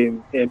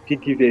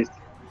PiggyVest,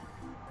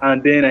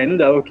 and then I know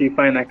that, okay,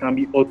 fine, I can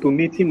be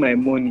automating my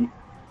money,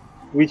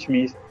 which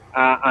means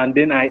and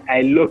then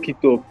I lock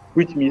it up,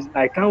 which means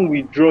I can't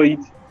withdraw it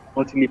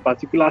until a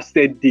particular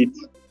set date.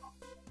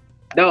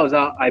 That was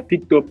how I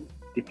picked up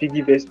the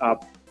PiggyVest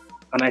app,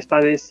 and I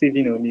started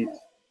saving on it.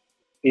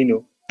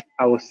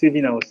 I was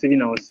saving.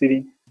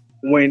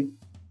 When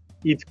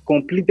it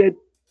completed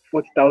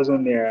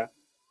 40,000 naira,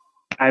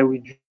 I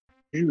withdrew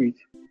it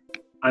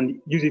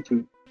and used it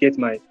to get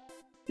my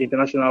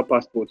international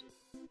passport.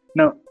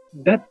 Now,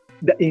 that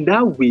in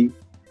that way,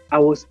 I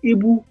was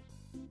able,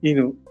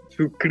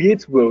 to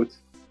create wealth,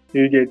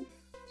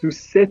 to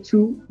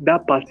settle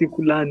that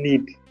particular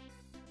need.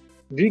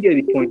 Do you get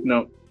the point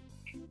now?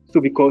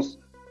 So, because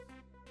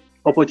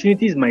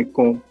opportunities might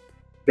come,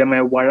 they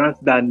might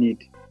warrant that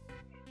need.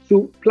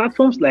 So,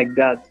 platforms like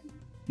that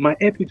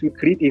might help you to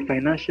create a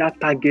financial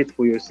target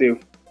for yourself,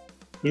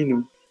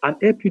 and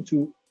help you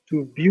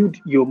to build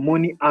your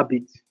money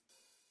habits,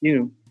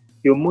 your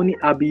money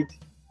habits,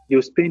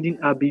 your spending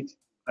habits,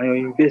 and your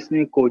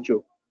investment culture.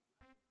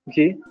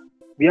 Okay,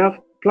 we have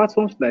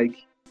platforms like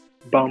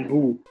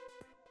Bamboo,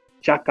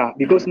 Chaka,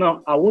 because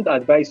now I won't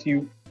advise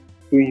you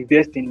to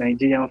invest in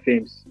Nigerian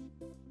firms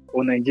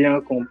or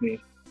Nigerian companies,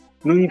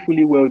 knowing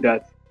fully well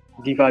that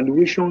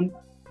devaluation,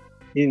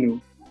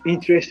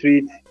 interest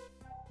rates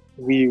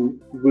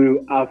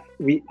will have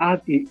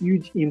a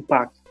huge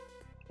impact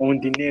on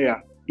the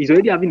naira. It's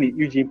already having a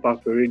huge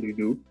impact already,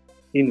 though.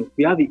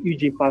 We have a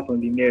huge impact on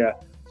the naira.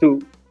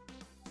 So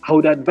I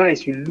would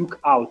advise you look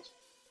out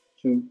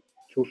to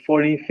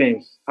foreign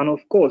firms, and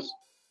of course,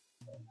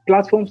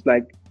 platforms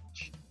like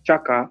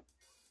Chaka,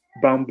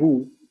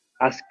 Bamboo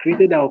has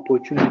created an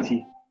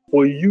opportunity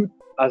for you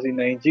as a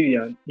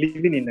Nigerian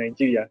living in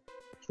Nigeria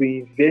to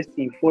invest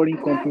in foreign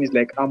companies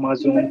like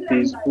Amazon,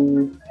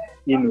 Facebook,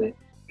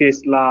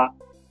 Tesla,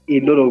 a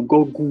lot of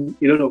Google,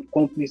 a lot of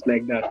companies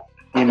like that,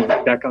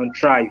 that can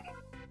thrive.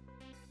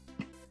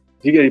 Do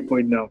you get the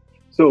point now?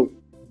 So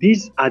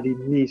these are the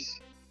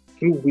means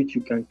through which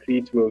you can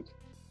create wealth.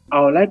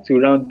 I would like to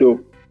round up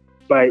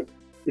by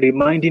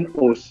reminding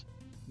us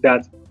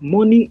that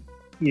money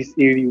is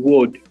a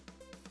reward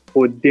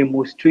for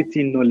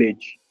demonstrating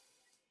knowledge,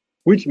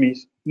 which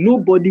means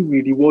nobody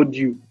will reward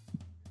you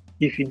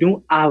if you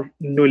don't have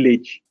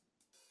knowledge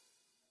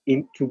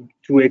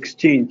to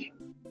exchange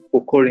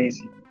for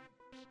currency.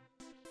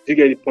 Do you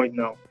get the point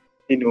now?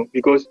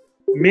 because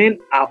men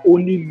are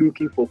only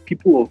looking for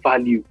people of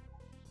value.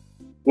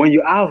 When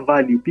you have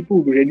value, people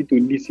will be ready to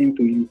listen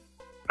to you,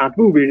 and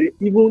people will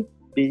even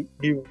be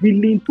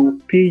willing to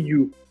pay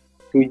you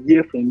to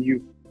hear from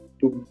you,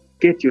 to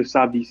get your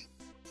service.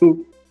 So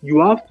you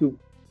have to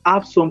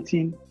have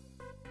something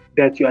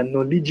that you are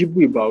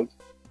knowledgeable about,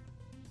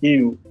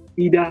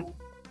 either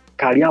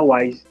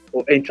career-wise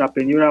or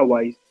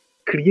entrepreneurial-wise,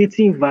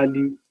 creating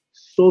value,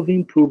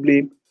 solving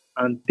problem,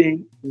 and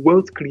then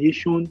wealth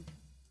creation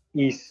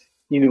is,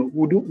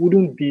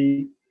 wouldn't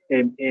be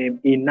a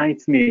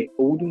nightmare,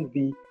 or wouldn't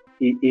be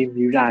a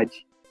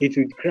mirage. It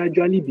would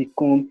gradually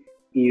become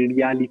a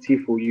reality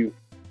for you.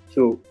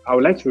 So I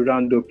would like to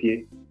round up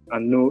here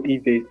and know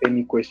if there's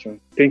any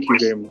question. Thank you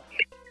very much.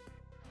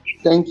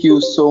 Thank you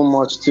so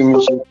much,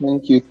 Timishi.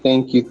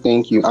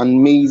 Thank you.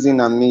 Amazing.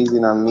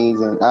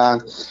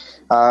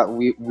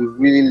 We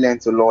really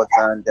learned a lot,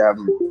 and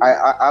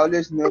I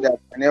always know that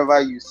whenever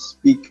you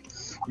speak,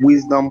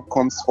 wisdom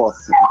comes forth,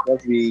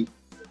 because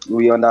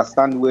we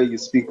understand where you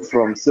speak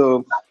from.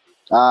 So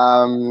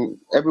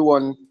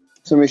everyone,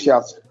 Timishi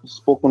has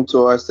spoken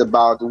to us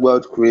about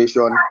wealth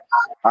creation,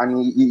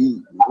 and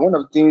one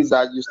of the things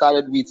that you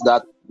started with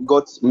that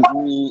got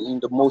me in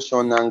the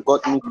motion and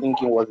got me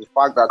thinking was the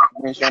fact that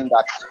you mentioned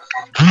that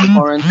the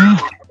current had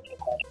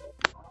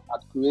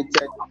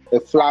created a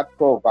flat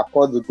curve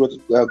across the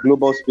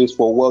global space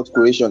for wealth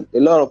creation. A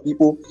lot of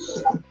people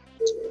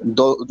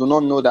do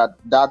not know that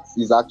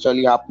is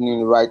actually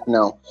happening right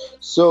now.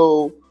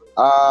 So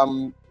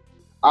I'd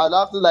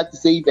also like to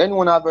say, if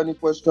anyone have any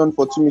question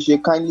for Timishi,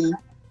 kindly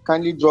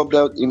drop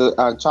that in the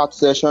chat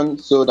session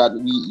so that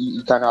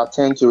we can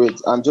attend to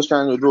it. I'm just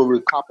trying to do a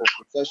recap of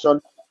the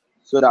session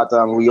so that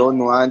we all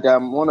know. And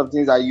one of the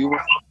things I used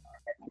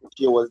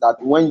here was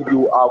that when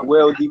you are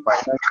wealthy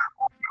financially,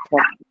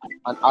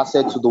 an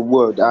asset to the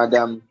world,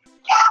 and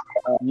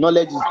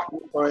knowledge is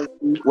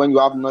currency. When you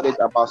have knowledge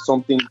about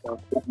something, you can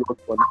focus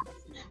on it.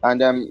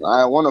 And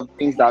one of the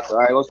things that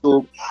I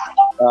also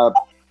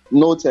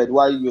noted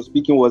while you were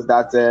speaking was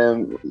that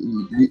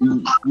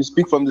you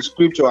speak from the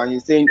scripture, and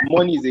you're saying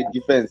money is a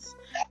defense,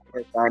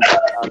 and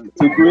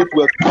to create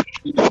wealth.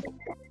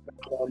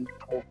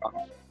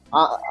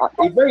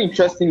 A very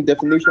interesting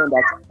definition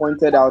that's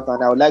pointed out,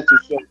 and I would like to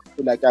share.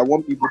 Like, I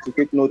want people to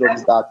take note of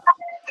is that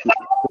the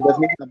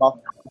definition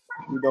about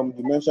freedom.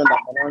 You mentioned that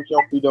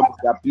financial freedom is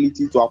the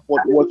ability to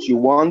afford what you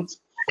want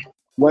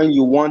when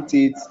you want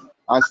it,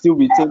 and still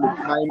retain the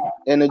time,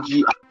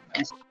 energy, and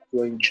peace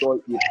to enjoy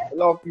it. A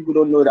lot of people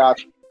don't know that.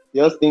 They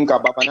just think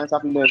about financial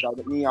freedom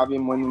as me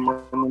having money,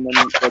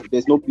 but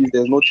there's no peace,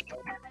 there's no time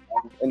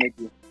and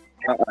energy.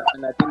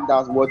 And I think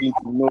that's what you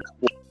know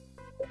for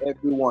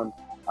everyone.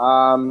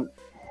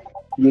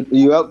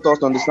 You helped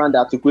us understand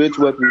that to create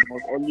wealth, we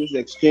must always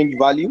exchange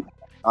value,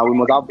 and we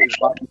must have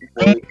value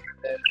for it.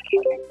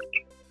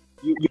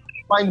 You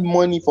find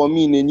money for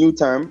me in a new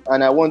term,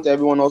 and I want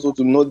everyone also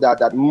to know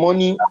that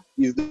money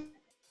is the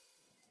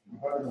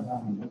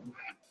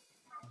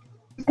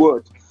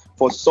word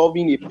for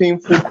solving a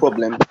painful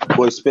problem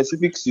for a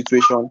specific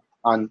situation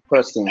and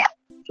person.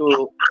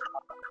 So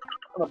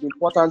one of the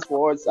importance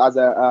for us as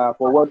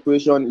for wealth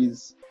creation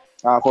is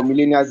for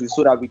millennials is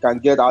so that we can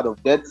get out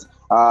of debt,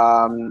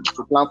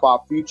 to plan for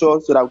our future,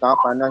 so that we can have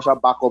financial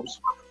backups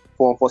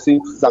for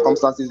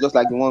circumstances just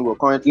like the one we're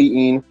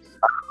currently in,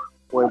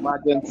 for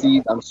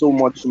emergencies and so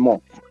much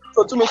more.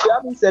 So to me,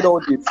 having said all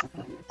this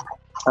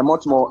and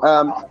much more,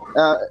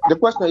 the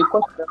question that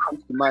comes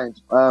to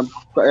mind, a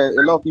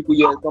lot of people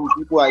here, some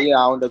people are here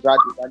are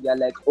undergraduates, and they're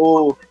like,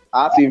 oh,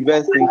 I have to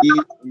invest in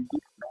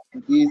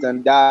this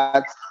and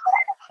that.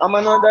 I'm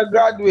an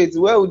undergraduate,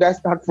 where would I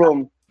start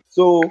from?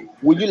 So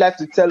would you like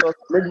to tell us,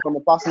 maybe from a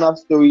personal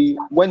story,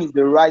 when is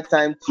the right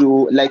time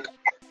to, like,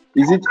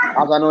 is it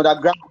as an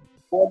undergraduate,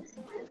 what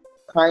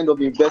kind of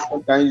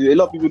investment can you do? A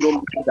lot of people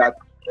don't do that.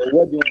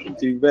 Where do you want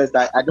to invest?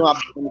 I don't have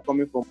money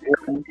coming from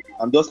home.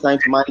 I'm just trying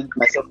to manage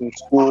myself in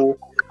school.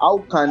 How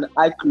can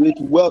I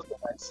create wealth for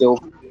myself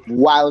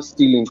while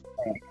still in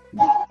school?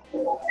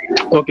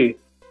 Okay,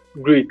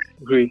 great.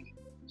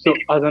 So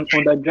as an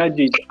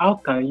undergraduate, how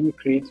can you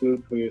create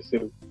wealth for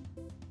yourself?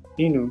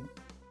 Do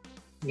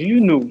you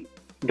know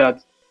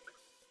that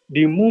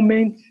the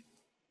moment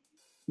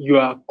you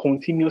are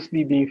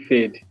continuously being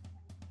fed,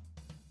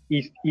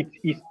 it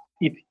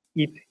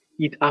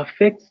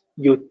affects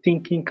your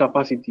thinking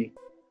capacity.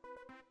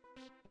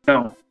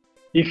 Now,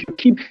 if you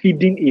keep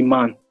feeding a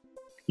man,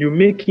 you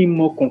make him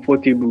more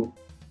comfortable,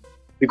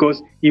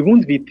 because he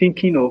won't be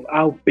thinking of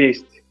how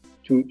best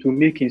to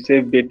make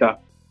himself better.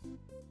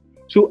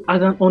 So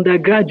as an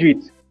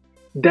undergraduate,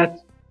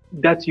 that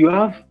you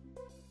have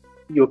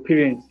your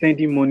parents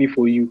sending money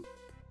for you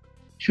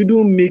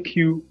shouldn't make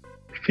you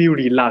feel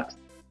relaxed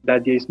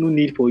that there is no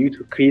need for you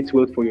to create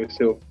wealth for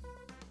yourself.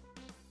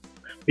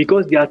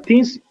 Because there are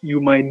things you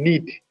might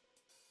need,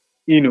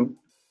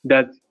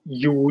 that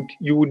you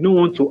would not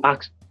want to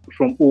ask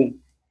from home,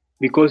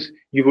 because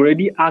you've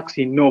already asked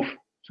enough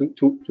to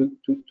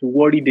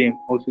worry them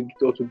or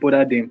to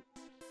bother them.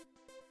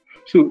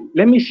 So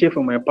let me share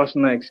from my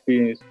personal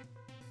experience.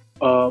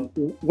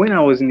 when I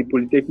was in the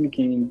Polytechnic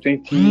in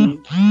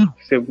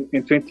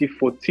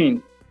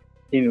 2014,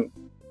 you know,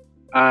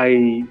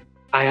 I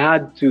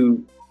had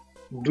to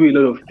do a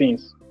lot of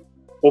things.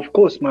 Of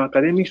course, my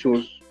academics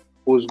was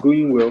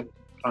going well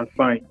and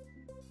fine,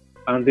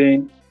 and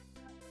then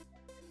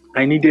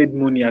I needed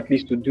money at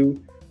least to do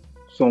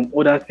some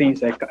other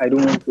things. Like I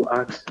don't want to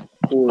ask,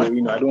 or I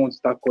don't want to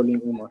start calling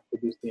home for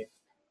those things.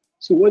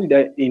 So what did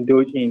I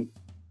indulge in?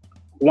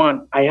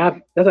 One,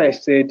 that's why I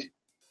said,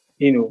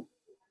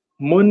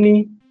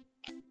 money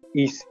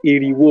is a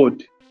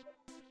reward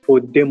for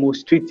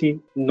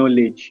demonstrating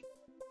knowledge.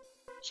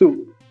 So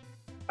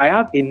I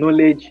have a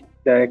knowledge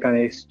that I can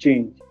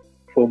exchange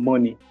for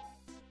money,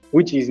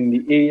 which is in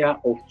the area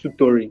of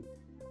tutoring.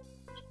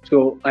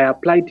 So I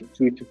applied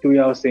to a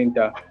tutorial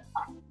center.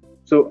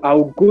 So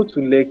I'll go to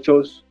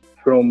lectures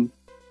from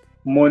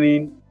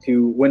morning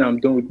till when I'm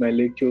done with my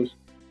lectures,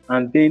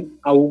 and then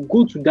I will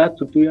go to that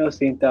tutorial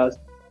centers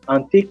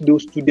and take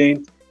those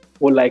students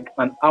for like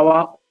an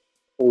hour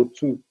or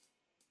two.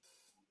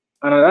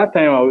 And at that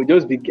time,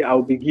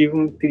 I'll be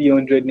given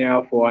 300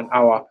 naira for an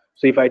hour.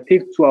 So if I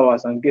take 2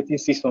 hours, I'm getting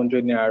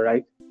 600 naira,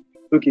 right?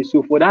 Okay,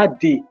 so for that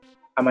day,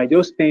 I might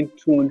just spend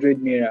 200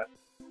 naira,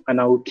 and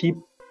I will keep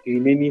the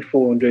remaining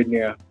 400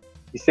 naira.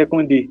 The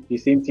second day, the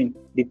same thing.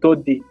 The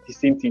third day, the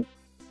same thing.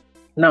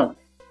 Now,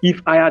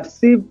 if I had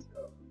saved,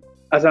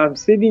 as I'm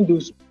saving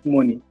those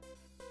money,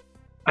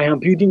 I am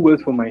building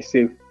wealth for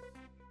myself,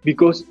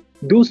 because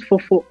those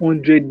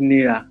 400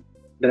 naira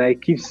that I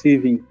keep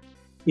saving,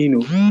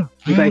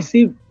 if I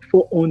save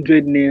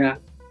 400 naira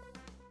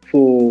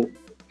for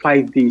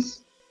 5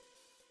 days,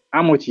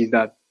 how much is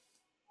that?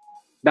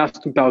 That's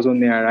 2,000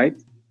 naira,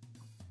 right?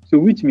 So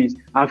which means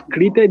I've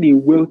created a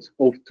wealth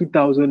of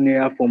 2,000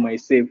 naira for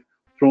myself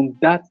from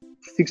that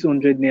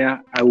 600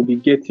 naira I will be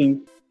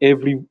getting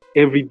every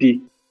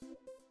day.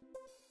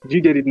 Do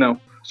you get it now?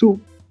 So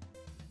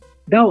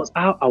that was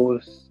how I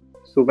was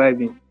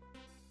surviving.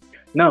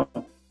 Now,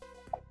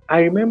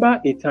 I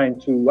remember a time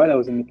too while I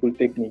was in the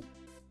Polytechnic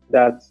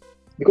that,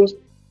 because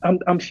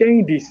I'm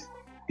sharing this,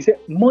 he said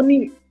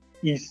money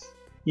is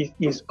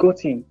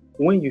gotten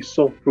when you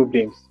solve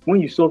problems,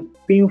 when you solve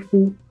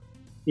painful,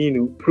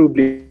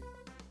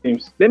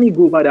 problems. Let me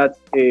go over that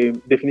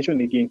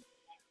definition again.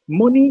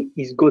 Money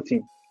is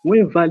gotten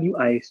when value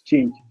are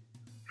exchanged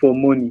for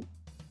money,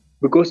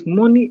 because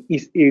money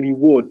is a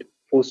reward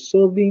for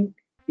solving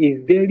a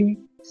very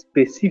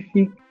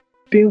specific,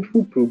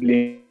 painful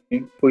problem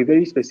for a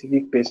very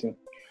specific person.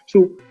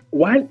 So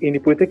while in the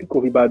Polytechnic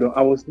of Ibadan,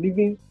 I was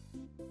living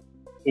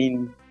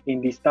in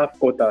the staff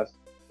quarters,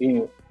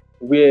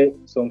 where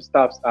some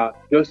staffs are.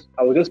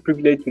 I was just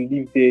privileged to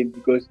live there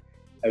because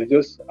I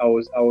was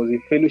a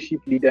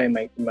fellowship leader in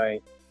my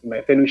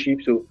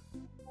fellowship. So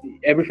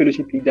every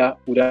fellowship leader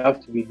would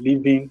have to be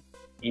living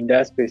in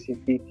that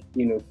specific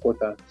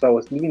quarter. So I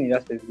was living in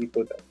that specific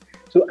quarter.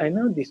 So I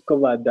now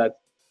discovered that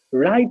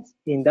right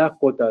in that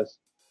quarters,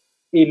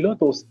 a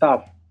lot of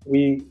staff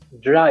we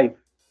drive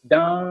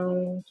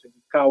down to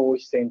the car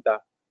wash center,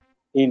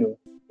 in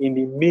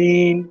the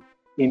main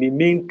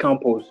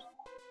campus,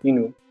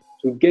 to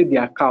get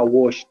their car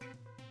washed,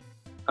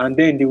 and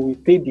then they will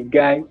pay the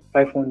guy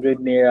 500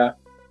 naira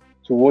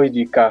to wash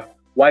the car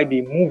while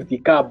they move the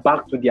car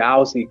back to their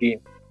house again.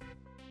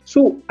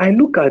 So I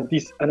look at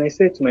this and I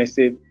said to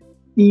myself,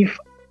 if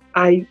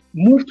I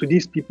move to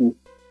these people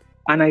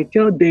and I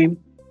tell them,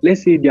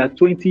 let's say there are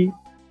 20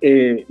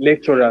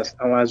 lecturers,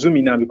 I'm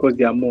assuming now because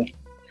there are more,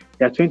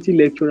 there are 20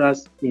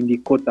 lecturers in the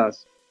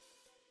quarters.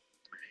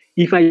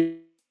 If I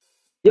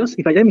just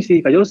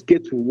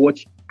get to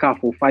watch car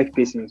for 5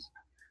 persons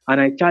and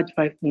I charge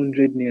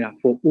 500 naira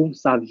for home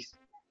service,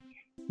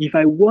 if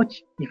I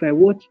watch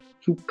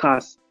 2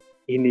 cars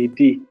in a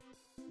day,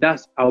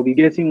 I'll be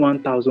getting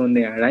 1,000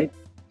 naira, right?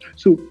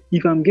 So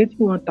if I'm getting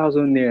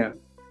 1,000 naira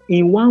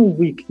in 1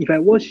 week, if I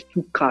watch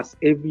 2 cars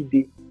every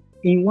day,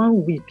 in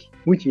 1 week,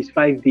 which is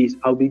 5 days,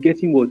 I'll be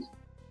getting what?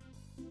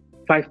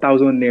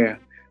 5,000 naira.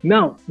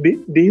 Now they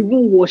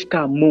even wash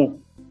car more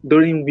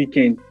during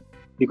weekend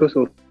because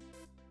of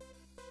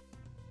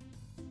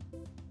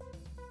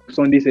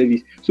Sunday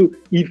service. So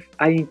if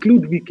I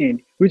include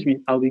weekend, which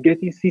means I'll be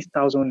getting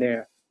 6,000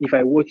 naira if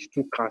I watch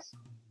 2 cars.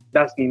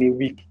 That's in a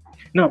week.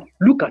 Now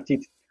look at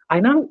it.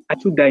 I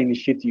took that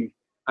initiative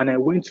and I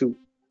went to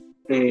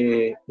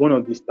one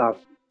of the staff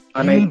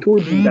and I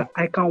told him that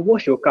I can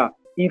wash your car.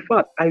 In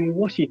fact, I will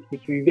wash it.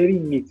 It will be very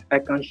neat. I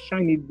can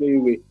shine it very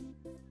well.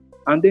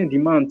 And then the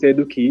man said,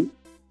 okay,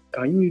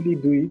 can you really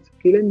do it?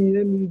 Okay, let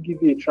me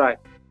give you a try.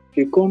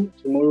 Okay, come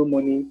tomorrow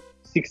morning,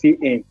 6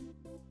 a.m.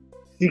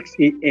 6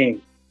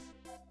 a.m.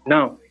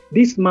 Now,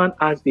 this man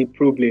has a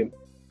problem.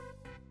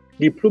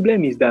 The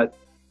problem is that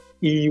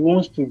he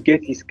wants to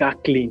get his car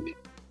cleaned. Do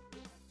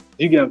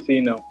you get what I'm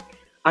saying now?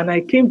 And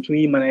I came to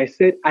him and I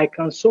said, I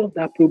can solve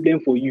that problem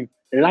for you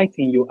right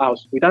in your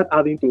house without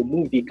having to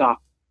move the car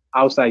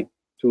outside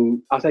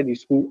the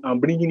school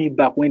and bringing it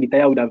back when the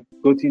tire would have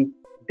gotten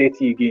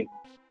dirty again.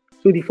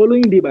 So the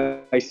following day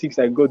by 6,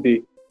 I got there.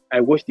 I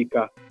washed the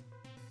car.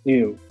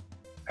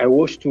 I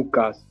washed 2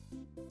 cars.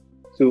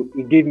 So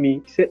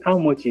he said, how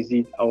much is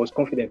it? I was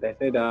confident. I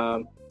said,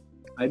 I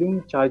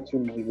don't charge too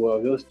much, but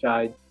I'll just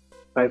charge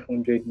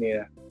 500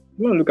 naira.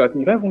 You want to look at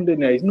me, 500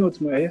 naira is not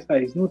too much. I just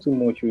said, it's not too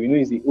much.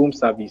 It's the home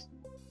service.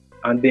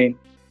 And then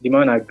the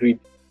man agreed.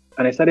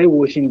 And I started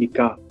washing the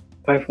car,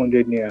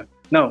 500 naira.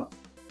 Now,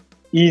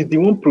 he is the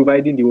one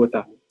providing the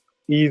water.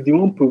 He is the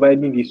one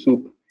providing the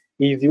soap.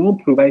 He is the one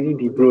providing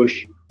the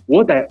brush.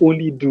 What I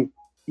only do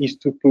is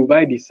to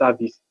provide the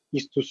service,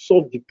 is to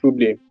solve the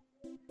problem.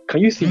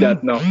 Can you see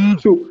that now?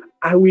 So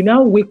I will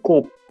now wake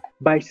up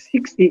by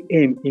 6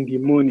 a.m. in the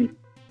morning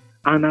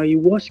and I will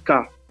wash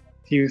car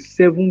till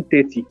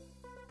 7:30.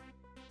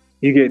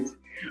 You get?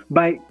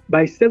 By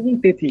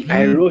 7:30,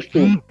 I rush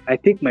home. I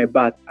take my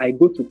bath. I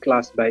go to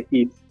class by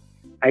 8.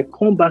 I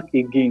come back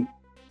again,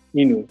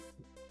 in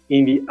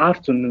the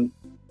afternoon,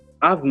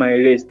 have my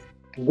rest,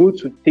 go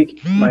to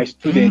take my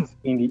students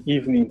in the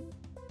evening.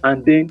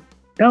 And then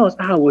that was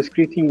how I was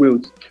creating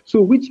wealth.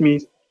 So which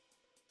means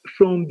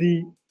from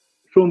the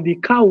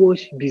car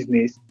wash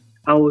business,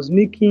 I was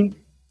making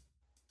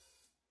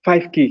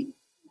 5K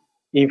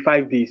in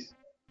 5 days.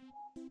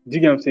 Do you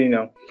get what I'm saying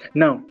now?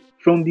 Now,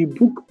 from the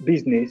book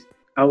business,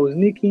 I was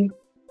making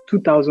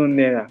 2,000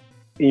 naira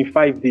in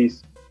 5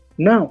 days.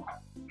 Now,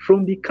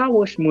 from the car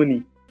wash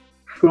money,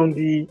 from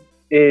the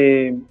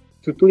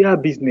tutorial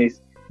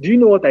business, do you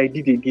know what I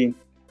did again?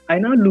 I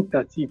now looked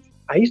at it.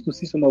 I used to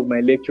see some of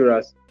my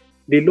lecturers.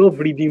 They love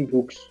reading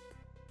books.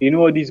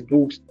 All these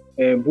books,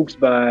 books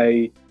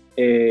by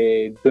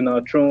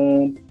Donald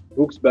Trump,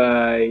 books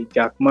by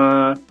Jack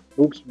Ma,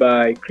 books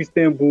by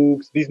Christian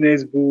books,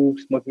 business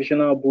books,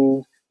 motivational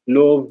books,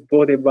 love,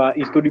 whatever,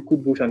 historical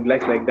books and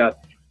likes like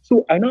that.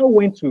 So I now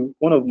went to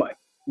one of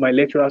my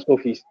lecturer's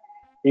office,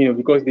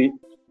 because they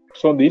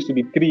used to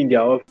be 3 in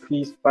their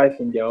office, 5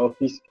 in their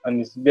office, and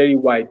it's very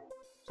wide.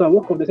 So I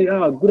woke up, they say,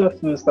 good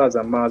afternoon, Stars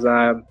and Mars.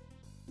 I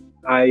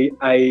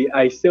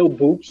sell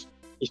books,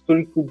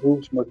 historical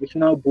books,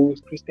 motivational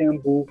books, Christian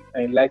books,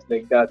 and likes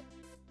like that.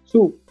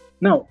 So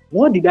now,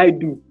 what did I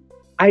do?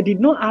 I did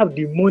not have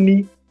the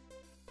money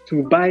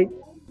to buy,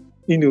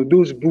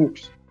 those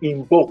books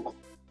in bulk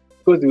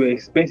because they were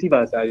expensive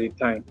at the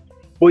time.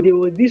 But there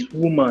was this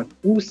woman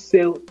who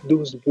sell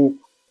those books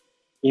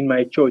in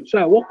my church. So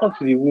I walked up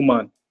to the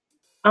woman.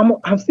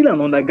 I'm still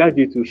an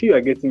undergraduate, so you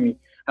are getting me.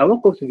 I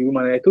walked up to the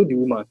woman and I told the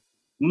woman,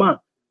 Ma,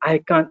 I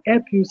can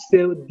help you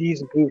sell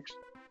these books,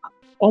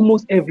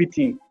 almost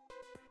everything,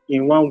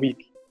 in 1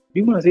 week.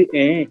 The woman said,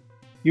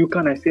 you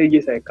can? I said,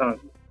 yes, I can.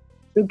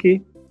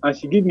 Okay. And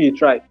she gave me a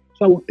try.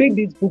 So I will take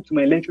this book to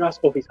my lecturer's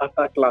office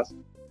after class.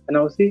 And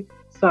I will say,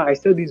 sir, I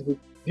sell this book.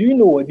 Do you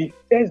know what? The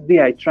first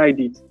day I tried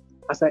it,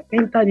 as I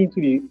entered into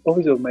the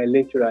office of my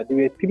lecturer, there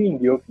were 3 in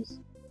the office.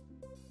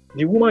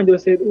 The woman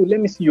just said, let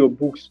me see your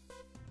books.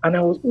 And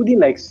I was holding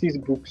like 6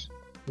 books.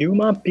 The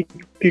woman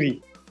picked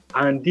 3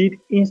 and did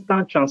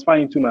instant transfer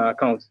into my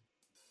account.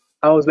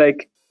 I was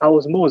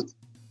moved.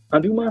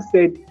 And the woman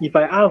said, if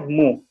I have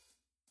more,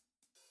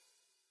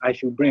 I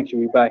should bring, she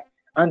will buy.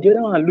 And the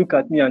other one looked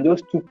at me and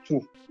just took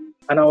 2.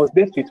 And I was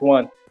left with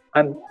 1.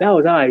 And that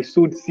was how I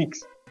sold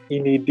 6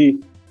 in a day.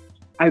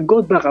 I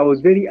got back, I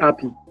was very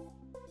happy.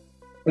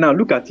 Now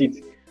look at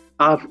it.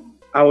 I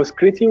was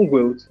creating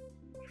wealth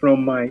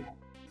from my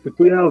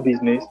tutorial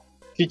business,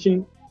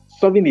 teaching,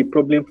 solving a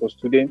problem for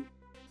students,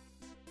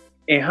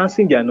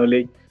 enhancing their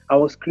knowledge. I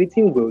was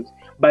creating wealth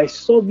by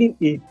solving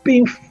a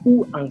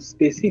painful and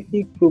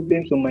specific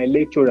problem for my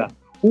lecturer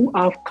who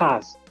have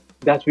cars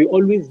that will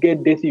always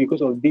get dirty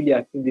because of daily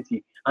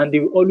activity and they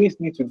will always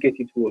need to get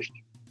it washed.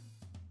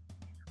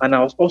 And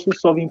I was also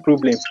solving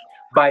problems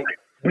by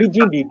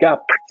bridging the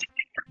gap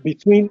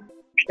between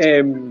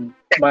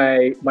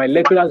my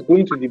lecturers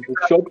going to the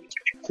bookshop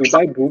to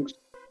buy books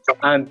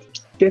and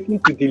getting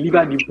to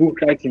deliver the book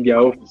right in their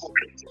office.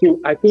 So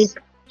I think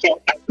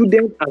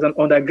students as an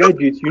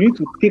undergraduate, you need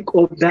to take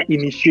up that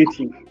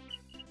initiative,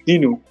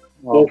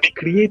 of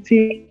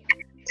creating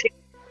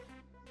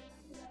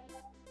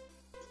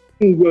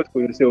wealth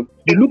for yourself.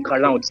 You look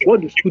around,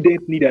 what do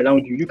students need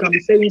around you? You can be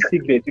selling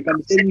cigarettes, you can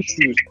be selling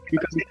shoes, you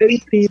can be selling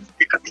things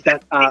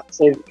that are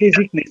of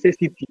basic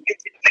necessity.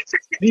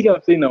 You know what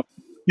I'm saying now?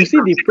 You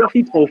see the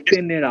profit of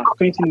 10 naira,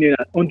 20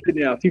 naira, 100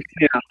 naira, 50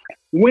 naira.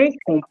 When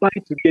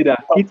combined together,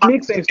 it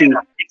makes sense.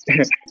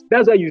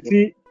 That's why you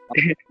see.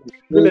 Thanks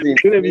a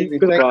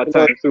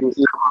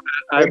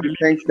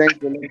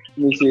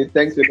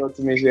lot,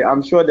 Tumishe.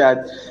 I'm sure that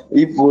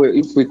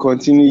if we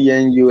continue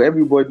hearing you,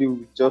 everybody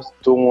will just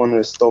don't want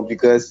to stop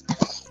because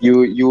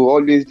you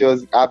always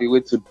just have a way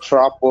to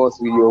trap us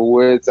with your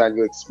words and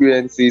your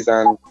experiences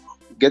and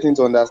getting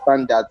to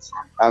understand that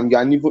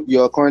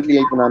you're currently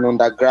even an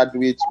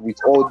undergraduate with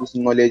all this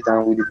knowledge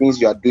and with the things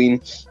you are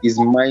doing is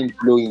mind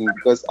blowing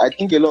because I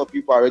think a lot of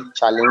people are already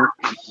challenged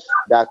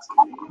that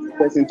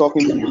person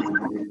talking to me.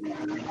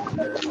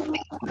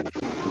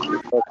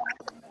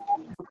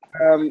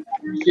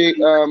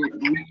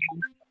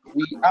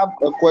 We have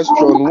a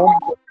question.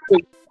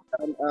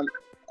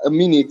 A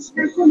minute.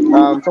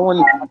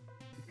 Someone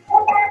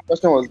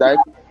question was that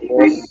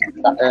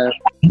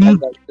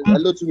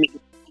hello to me.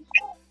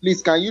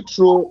 Please, can you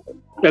throw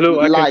Hello,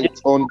 I can hear.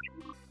 light on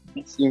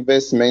this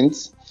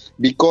investment?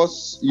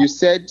 Because you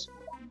said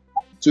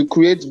to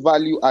create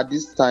value at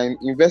this time,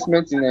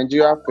 investment in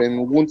Nigeria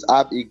firm won't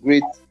have a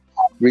great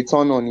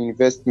return on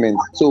investment.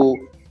 So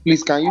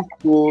please, can you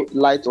throw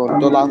light on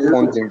dollar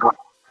funds in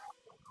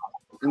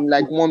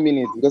like 1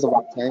 minute because of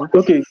our time?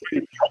 Okay,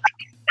 great.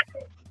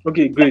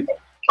 Okay, great.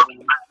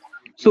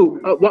 So,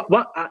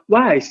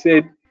 why I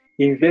said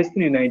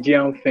investing in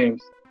Nigerian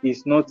firms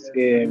is not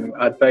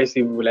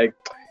advisable, like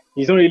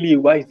it's not really a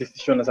wise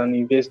decision as an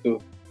investor,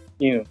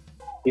 you know,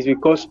 it's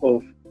because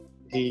of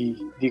the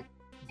the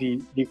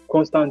the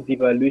constant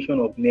devaluation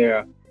of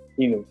naira,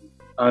 you know,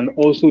 and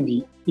also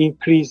the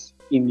increase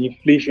in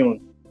inflation.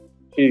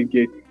 So you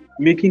get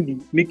making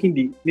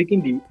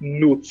the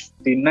notes,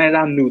 the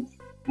naira notes,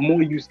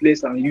 more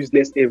useless and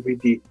useless every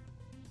day.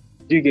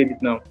 Do you get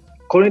it now?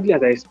 Currently,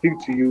 as I speak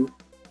to you,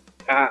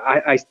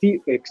 I still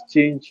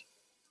exchange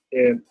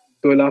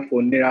dollar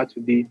for naira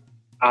today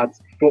at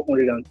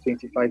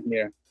 425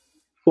 naira.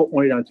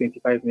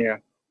 425 naira.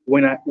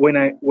 When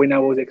I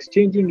was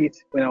exchanging it,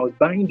 when I was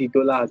buying the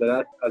dollar as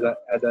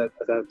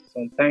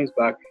some times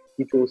back,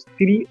 it was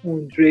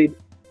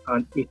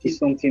 380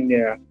 something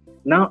naira.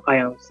 Now I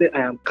am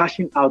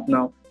cashing out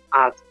now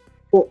at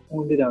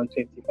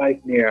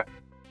 425 naira.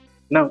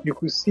 Now you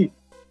could see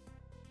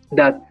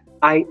that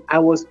I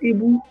was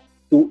able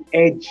to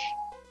edge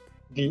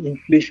the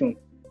inflation.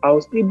 I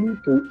was able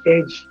to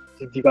edge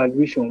the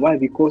devaluation. Why?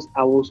 Because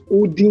I was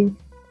holding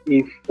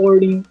a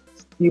foreign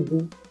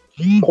stable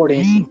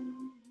currency.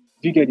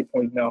 Do you get the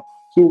point now?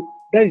 So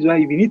that is why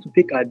if you need to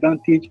take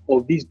advantage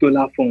of these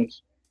dollar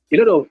funds, a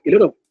lot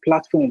of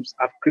platforms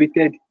have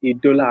created a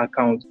dollar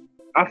account.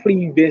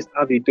 AfriInvest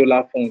have a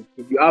dollar fund.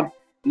 If you have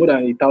more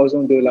than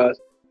 $1,000,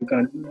 you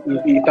can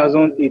you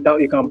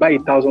can buy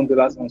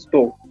 $1,000 and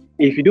store.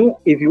 If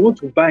you want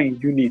to buy in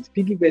units,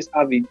 PiggyVest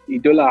have a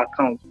dollar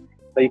account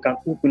that you can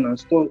open and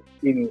store,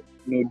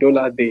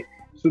 dollar there.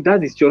 So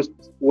that is just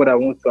what I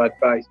want to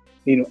advise.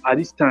 At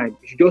this time,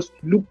 you should just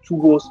look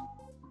towards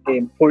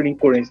foreign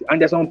currency.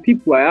 And there's some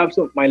people, I have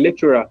my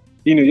lecturer,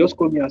 just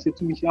call me and say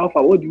to me,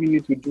 Alpha, what do we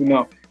need to do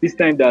now? This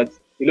time that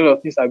a lot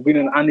of things are going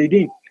on. And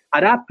again,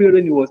 at that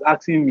period, he was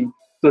asking me,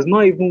 it was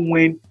not even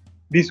when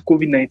this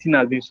COVID-19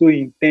 has been so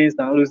intense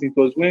and all those things, it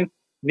was when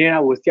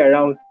Naira was still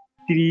around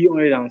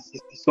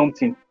 360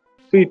 something.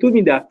 So he told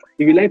me that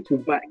if you like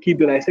to keep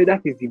dollar, I said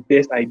that is the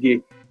best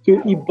idea. So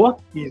he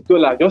bought his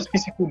dollar, just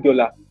physical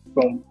dollar,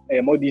 from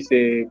all these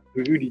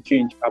review the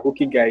change,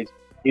 Aboki guys,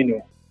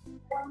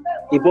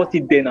 He bought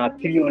it then at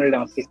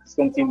 360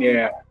 something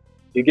naira.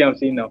 You get what I'm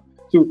saying now?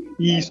 So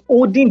he's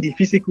holding the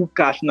physical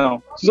cash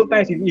now. So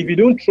sometimes if you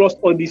don't trust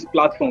all these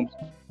platforms,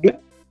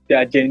 they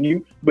are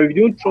genuine, but if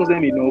you don't trust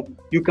them enough,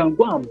 you can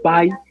go and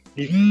buy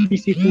the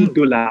physical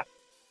dollar.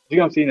 You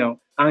get what I'm saying now?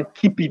 And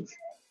keep it.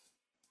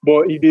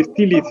 But if they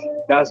steal it,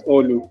 that's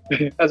all.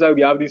 That's why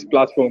we have this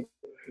platform.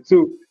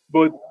 So,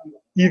 but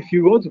if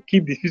you want to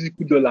keep the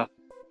physical dollar,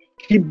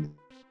 keep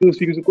those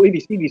physical. If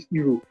it's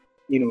euro,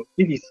 if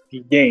it's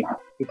the yen,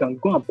 you can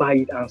go and buy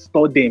it and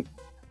store them.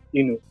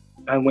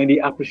 And when they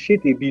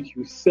appreciate a bit,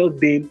 you sell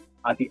them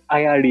at the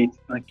higher rate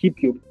and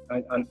keep your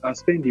and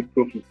spend the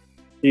profit.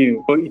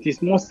 But it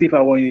is more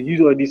safer when you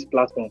use all these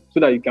platforms so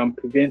that you can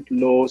prevent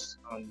loss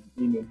and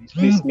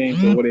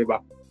displacement or whatever.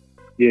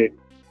 Yeah.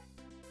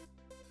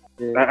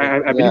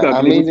 I believe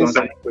I've been able to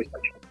answer the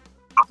question.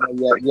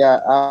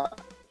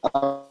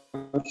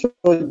 I'm sure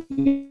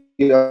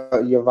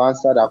you've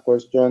answered that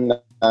question,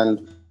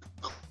 and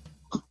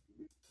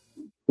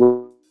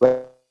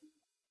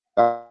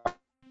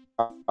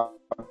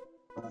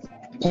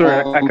sorry,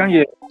 I can't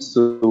hear.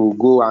 To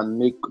go and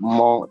make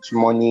much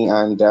money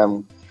and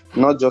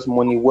not just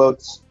money,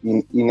 wealth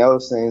in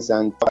health sense.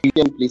 And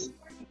please,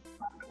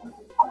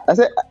 I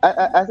said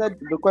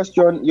the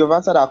question. You've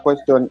answered that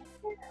question.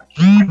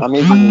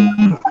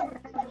 Amazing.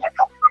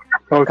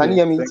 Okay, can you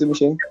hear me,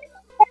 Timushe?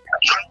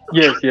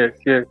 Yes. Yeah.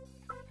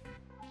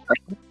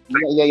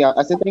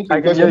 I said thank you.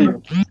 I can hear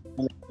you.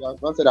 You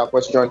have answered that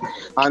question,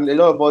 and a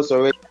lot of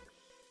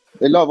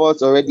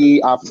us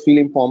already are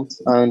feeling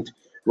pumped, and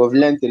we've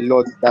learned a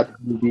lot that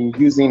we've been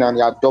using and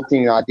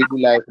adopting in our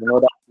daily life in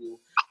order to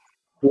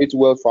create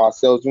wealth for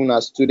ourselves, even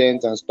as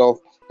students and stuff.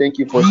 Thank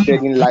you for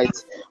shedding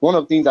light. One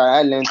of the things that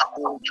I learned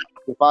was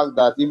the fact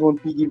that even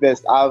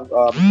PiggyVest have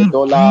a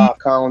dollar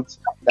account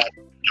that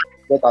you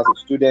get as a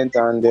student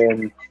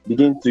and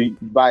begin to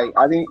buy.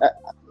 I think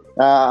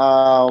we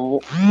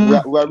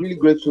are really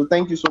grateful.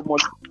 Thank you so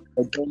much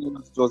for joining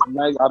us. It was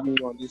nice having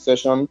you on this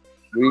session.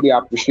 Really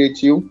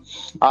appreciate you.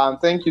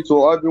 Thank you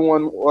to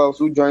everyone else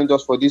who joined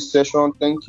us for this session. Thank you.